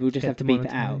swear. We'll just have to beep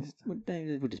it out. We'll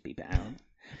just beep it out.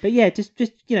 But yeah, just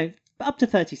up to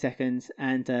 30 seconds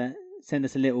and send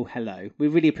us a little hello. We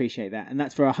really appreciate that, and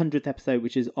that's for our 100th episode,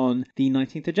 which is on the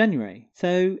 19th of January.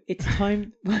 So it's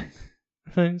time.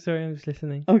 I'm sorry, I'm just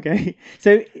listening. Okay,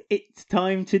 so it's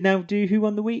time to now do Who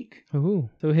Won the Week. Oh,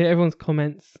 so we'll hear everyone's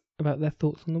comments about their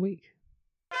thoughts on the week.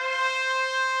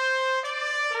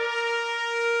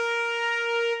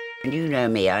 You know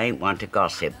me, I ain't one to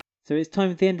gossip. So it's time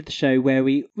at the end of the show where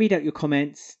we read out your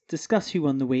comments, discuss who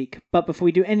won the week, but before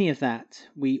we do any of that,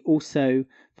 we also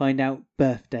find out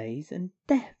birthdays and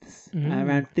deaths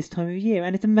around this time of year.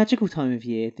 And it's a magical time of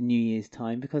year, the New Year's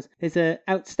time, because there's an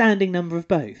outstanding number of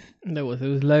both. There was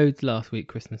loads last week,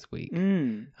 Christmas week.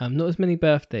 Not as many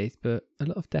birthdays, but a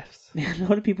lot of deaths. A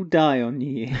lot of people die on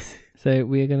New Year's. So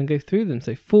we are going to go through them.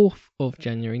 So 4th of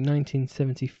January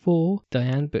 1974,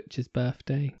 Diane Butcher's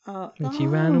birthday. And she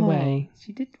ran away.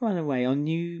 She did run away on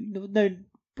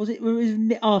was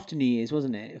it after New Year's,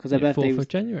 wasn't it? Because her birthday 4th of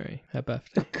January, her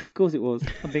birthday. Of course it was.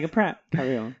 I'm being a prat.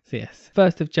 Carry on. So yes.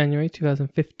 1st of January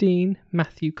 2015,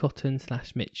 Matthew Cotton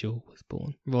 / Mitchell was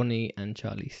born. Ronnie and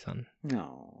Charlie's son.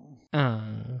 Oh.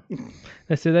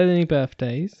 So they're the only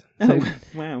birthdays. So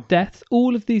wow. Deaths,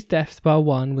 all of these deaths bar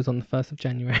one was on the 1st of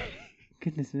January.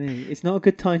 Goodness me. It's not a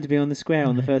good time to be on the square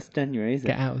on the 1st of January, is it?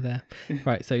 Get out of there.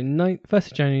 Right, so 1st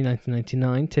of January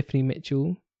 1999, Tiffany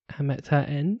Mitchell met her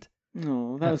end.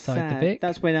 Oh, that was sad.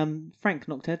 That's when Frank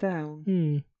knocked her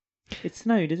down. It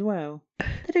snowed as well.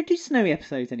 They don't do snowy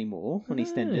episodes anymore on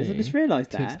EastEnders. I just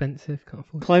realised that. Too expensive, can't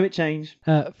afford it. Climate change.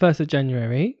 1st of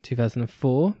January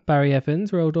 2004, Barry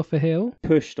Evans rolled off a hill.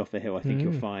 Pushed off a hill, I think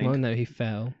you'll find. Well, no, he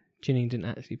fell. Janine didn't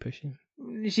actually push him.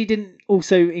 She didn't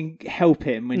also help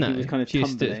him when he was kind of tumbling.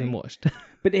 She stood and watched.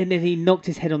 But then he knocked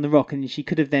his head on the rock, and she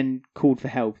could have then called for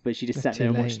help, but she just sat there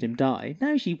and watched him die.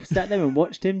 No, she sat there and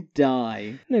watched him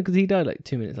die. No, because he died like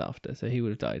 2 minutes after, so he would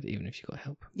have died even if she got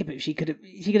help. Yeah, but she could have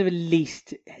at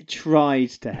least tried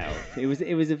to help. It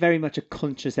was a very much a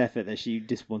conscious effort that she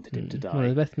just wanted him to die. One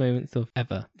of the best moments of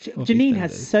ever. Janine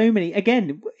has so many.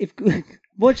 Again, if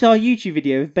watch our YouTube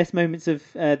video of best moments of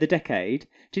the decade.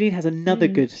 Janine has another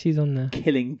good. She's on there.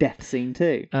 Killing death scene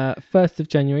too. 1st of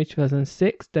January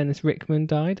 2006, Dennis Rickman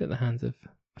died at the hands of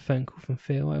a phone call from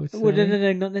Phil. I would say. Well,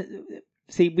 no.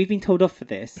 See, we've been told off for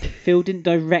this. Phil didn't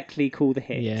directly call the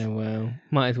hit. Yeah, well,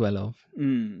 might as well have.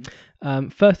 Mm.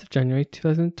 1st of January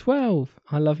 2012,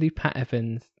 our lovely Pat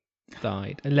Evans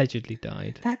allegedly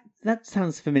died. That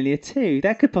sounds familiar too.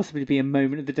 That could possibly be a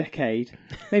moment of the decade.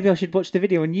 Maybe I should watch the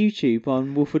video on YouTube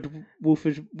on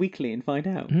Wolford Weekly and find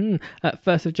out.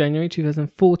 1st of January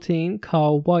 2014,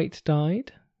 Carl White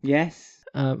died. Yes.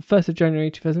 1st of January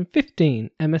 2015,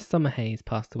 Emma Summerhays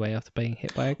passed away after being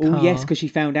hit by a car. Oh yes, because she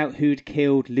found out who'd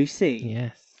killed Lucy.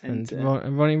 Yes, and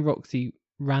Ronnie and Roxy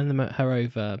ran her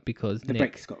over because the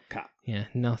brakes got cut. Yeah,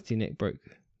 nasty Nick broke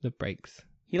the brakes.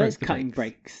 He likes cutting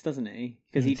brakes, doesn't he?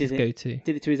 Because he did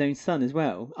it to his own son as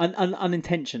well,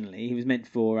 unintentionally. He was meant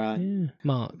for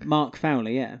Mark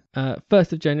Fowler. Yeah.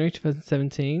 1st of January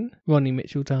 2017, Ronnie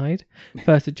Mitchell died.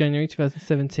 1st of January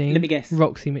 2017. Let me guess.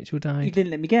 Roxy Mitchell died. You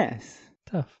didn't let me guess.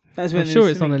 Tough. I'm sure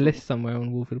it's on a list somewhere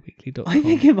on WolfordWeekly.com. I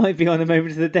think it might be on a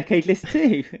moment of the decade list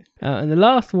too. And the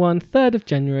last one, 3rd of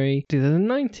January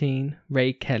 2019,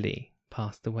 Ray Kelly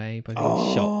passed away by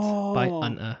being shot by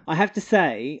Hunter. I have to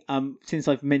say, since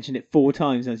I've mentioned it 4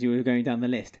 times as you were going down the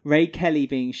list, Ray Kelly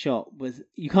being shot was...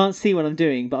 You can't see what I'm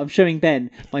doing, but I'm showing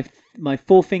Ben my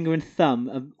forefinger and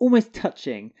thumb almost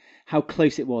touching how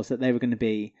close it was that they were going to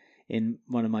be in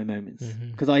one of my moments.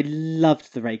 Because I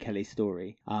loved the Ray Kelly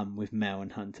story with Mel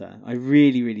and Hunter. I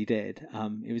really, really did.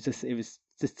 It was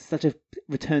just such a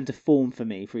return to form for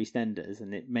me for EastEnders,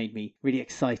 and it made me really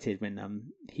excited when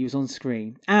he was on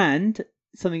screen. And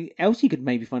something else you could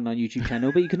maybe find on our YouTube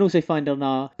channel, but you can also find on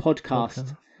our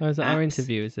podcast. Oh, is that our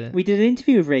interview, is it? We did an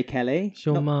interview with Ray Kelly.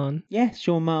 Sean Mann. Yes,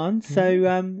 Sean Mann.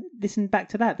 So listen back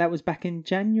to that. That was back in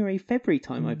January, February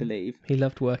time, I believe. He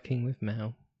loved working with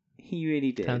Mel. He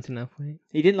really did. Downton Abbey.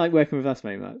 He didn't like working with us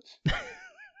very much.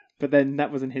 But then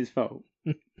that wasn't his fault.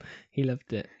 He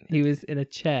loved it. He was in a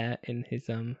chair in his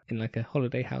in like a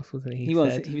holiday house, wasn't he? He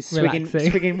was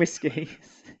swigging whiskey.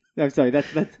 No, sorry, that's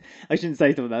I shouldn't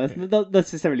say something like that. That's not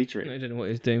necessarily true. I don't know what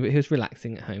he was doing, but he was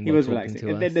relaxing at home. He was relaxing,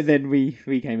 and then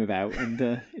we came about, and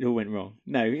it all went wrong.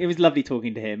 No, it was lovely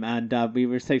talking to him, and we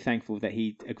were so thankful that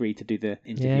he agreed to do the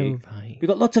interview. Yeah, right. We've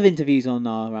got lots of interviews on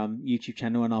our YouTube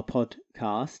channel and our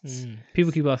podcasts.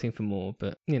 People keep asking for more,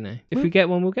 but if we get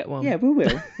one, we'll get one. Yeah, we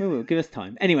will. Give us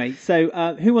time. Anyway,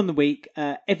 so Who Won the Week?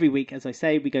 Every week, as I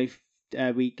say, we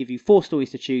give you 4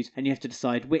 stories to choose, and you have to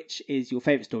decide which is your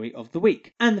favourite story of the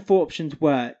week. And the 4 options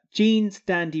were Jean's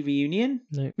Dandy Reunion.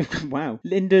 No. Wow.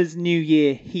 Linda's New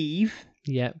Year Heave.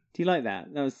 Yep. Do you like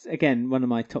that? That was, again, one of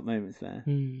my top moments there.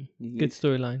 Good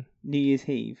storyline. New Year's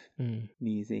Heave. New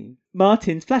Year's Eve.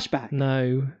 Martin's Flashback.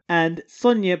 No. And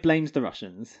Sonia Blames the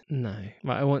Russians. No.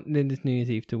 Right, I want Linda's New Year's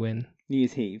Eve to win. New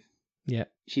Year's Heave. Yeah.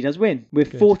 She does win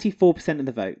with 44% of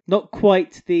the vote. Not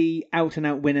quite the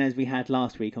out-and-out winner as we had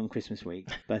last week on Christmas week.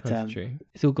 But that's true.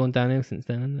 It's all gone downhill since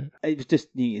then, hasn't it? It was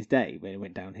just New Year's Day when it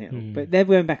went downhill. But they're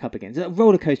going back up again. It's a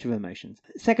roller coaster of emotions.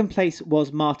 Second place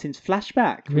was Martin's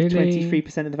Flashback with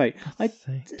 23% of the vote.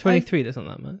 23, that's not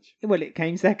that much. Well, it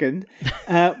came second.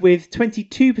 With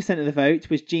 22% of the vote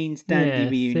was Jean's Dandy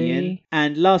Reunion. See?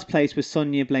 And last place was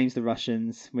Sonia Blames the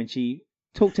Russians when she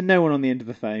talked to no one on the end of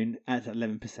the phone at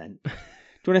 11%.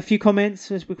 Do you want a few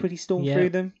comments as we quickly storm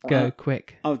through them? Go,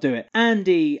 quick. I'll do it.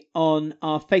 Andy on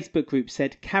our Facebook group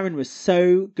said, Karen was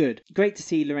so good. Great to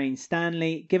see Lorraine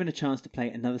Stanley given a chance to play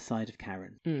another side of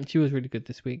Karen. She was really good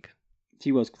this week.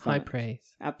 She was high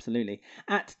praise. Absolutely.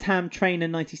 At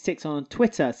TamTrainer96 on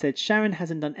Twitter said, Sharon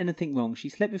hasn't done anything wrong. She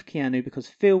slept with Keanu because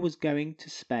Phil was going to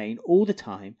Spain all the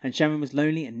time and Sharon was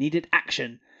lonely and needed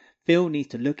action. Phil needs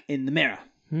to look in the mirror.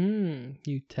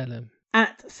 You tell him.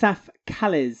 At Saf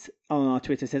Kaliz on our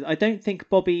Twitter says, I don't think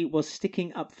Bobby was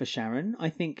sticking up for Sharon. I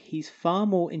think he's far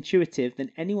more intuitive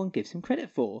than anyone gives him credit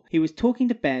for. He was talking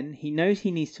to Ben. He knows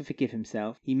he needs to forgive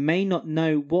himself. He may not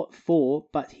know what for,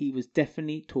 but he was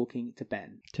definitely talking to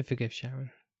Ben. To forgive Sharon.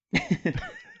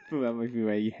 Well, maybe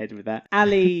where you head with that.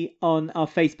 Ali on our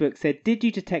Facebook said, did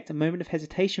you detect a moment of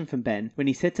hesitation from Ben when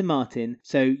he said to Martin,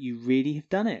 so you really have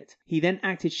done it? He then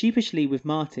acted sheepishly with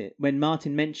Martin when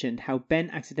Martin mentioned how Ben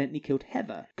accidentally killed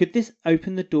Heather. Could this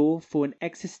open the door for an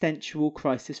existential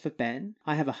crisis for Ben?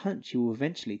 I have a hunch he will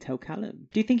eventually tell Callum.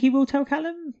 Do you think he will tell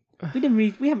Callum? We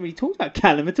haven't really talked about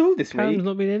Callum at all this week. Callum's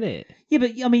not been in it. Yeah,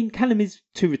 but I mean, Callum is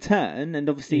to return, and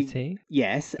obviously, is he?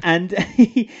 Yes, and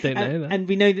don't know that. And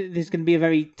we know that there's going to be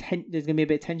there's going to be a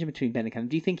bit of tension between Ben and Callum.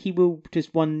 Do you think he will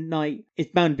just one night?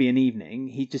 It's bound to be an evening.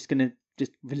 He's just going to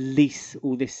just release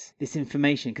all this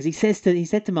information because he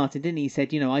said to Martin, didn't he? He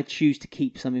said, I choose to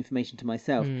keep some information to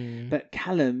myself. But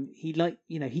Callum, he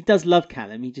does love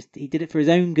Callum. He did it for his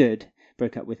own good.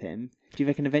 Broke up with him. Do you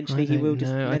reckon eventually he will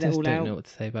just let it all out? I just don't know what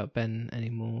to say about Ben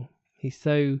anymore. He's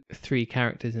so 3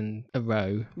 characters in a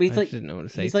row. But I didn't know what to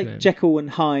say he's to like him. Jekyll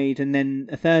and Hyde, and then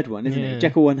a third one, isn't Yeah. it?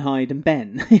 Jekyll and Hyde and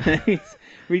Ben. It's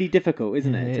really difficult,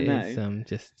 isn't it, to know? It's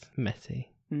just messy.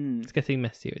 Mm. It's getting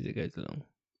messier as it goes along.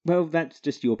 Well, that's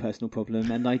just your personal problem,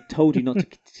 and I told you not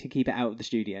to keep it out of the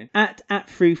studio.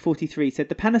 @Fru43 said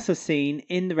the Panassa scene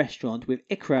in the restaurant with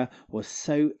Ikra was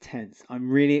so tense. I'm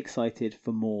really excited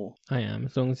for more. I am,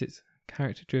 as long as it's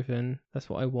character driven. That's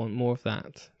what I want. More of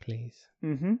that, please.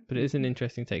 Mm-hmm. But it is an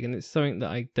interesting take, and it's something that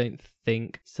I don't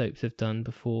think soaps have done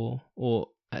before, or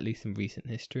at least in recent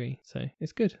history. So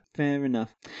it's good. Fair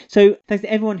enough. So thanks to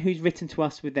everyone who's written to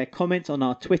us with their comments on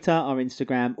our Twitter, our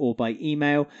Instagram, or by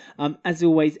email. As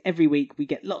always, every week we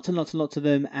get lots and lots and lots of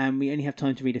them, and we only have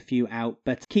time to read a few out.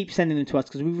 But keep sending them to us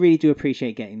because we really do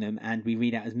appreciate getting them, and we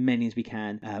read out as many as we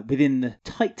can within the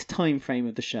tight time frame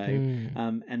of the show.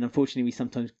 And unfortunately, we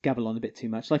sometimes gabble on a bit too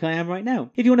much, like I am right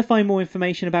now. If you want to find more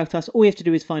information about us, all you have to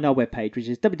do is find our webpage, which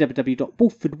is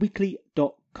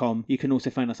www.wolfordweekly.com. You can also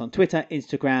find us on Twitter,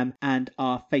 Instagram, and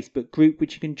our Facebook group,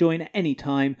 which you can join at any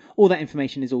time. All that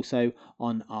information is also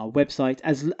on our website,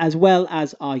 as well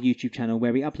as our YouTube channel,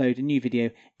 where we upload a new video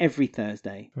every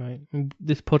Thursday. Right. And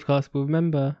this podcast, will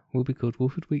be called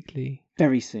Wolford Weekly.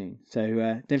 Very soon. So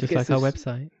don't Just forget like our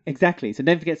website. Exactly. So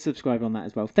don't forget to subscribe on that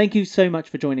as well. Thank you so much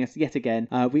for joining us yet again.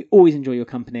 We always enjoy your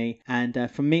company. And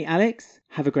from me, Alex,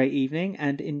 have a great evening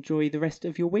and enjoy the rest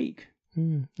of your week.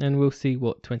 And we'll see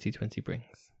what 2020 brings.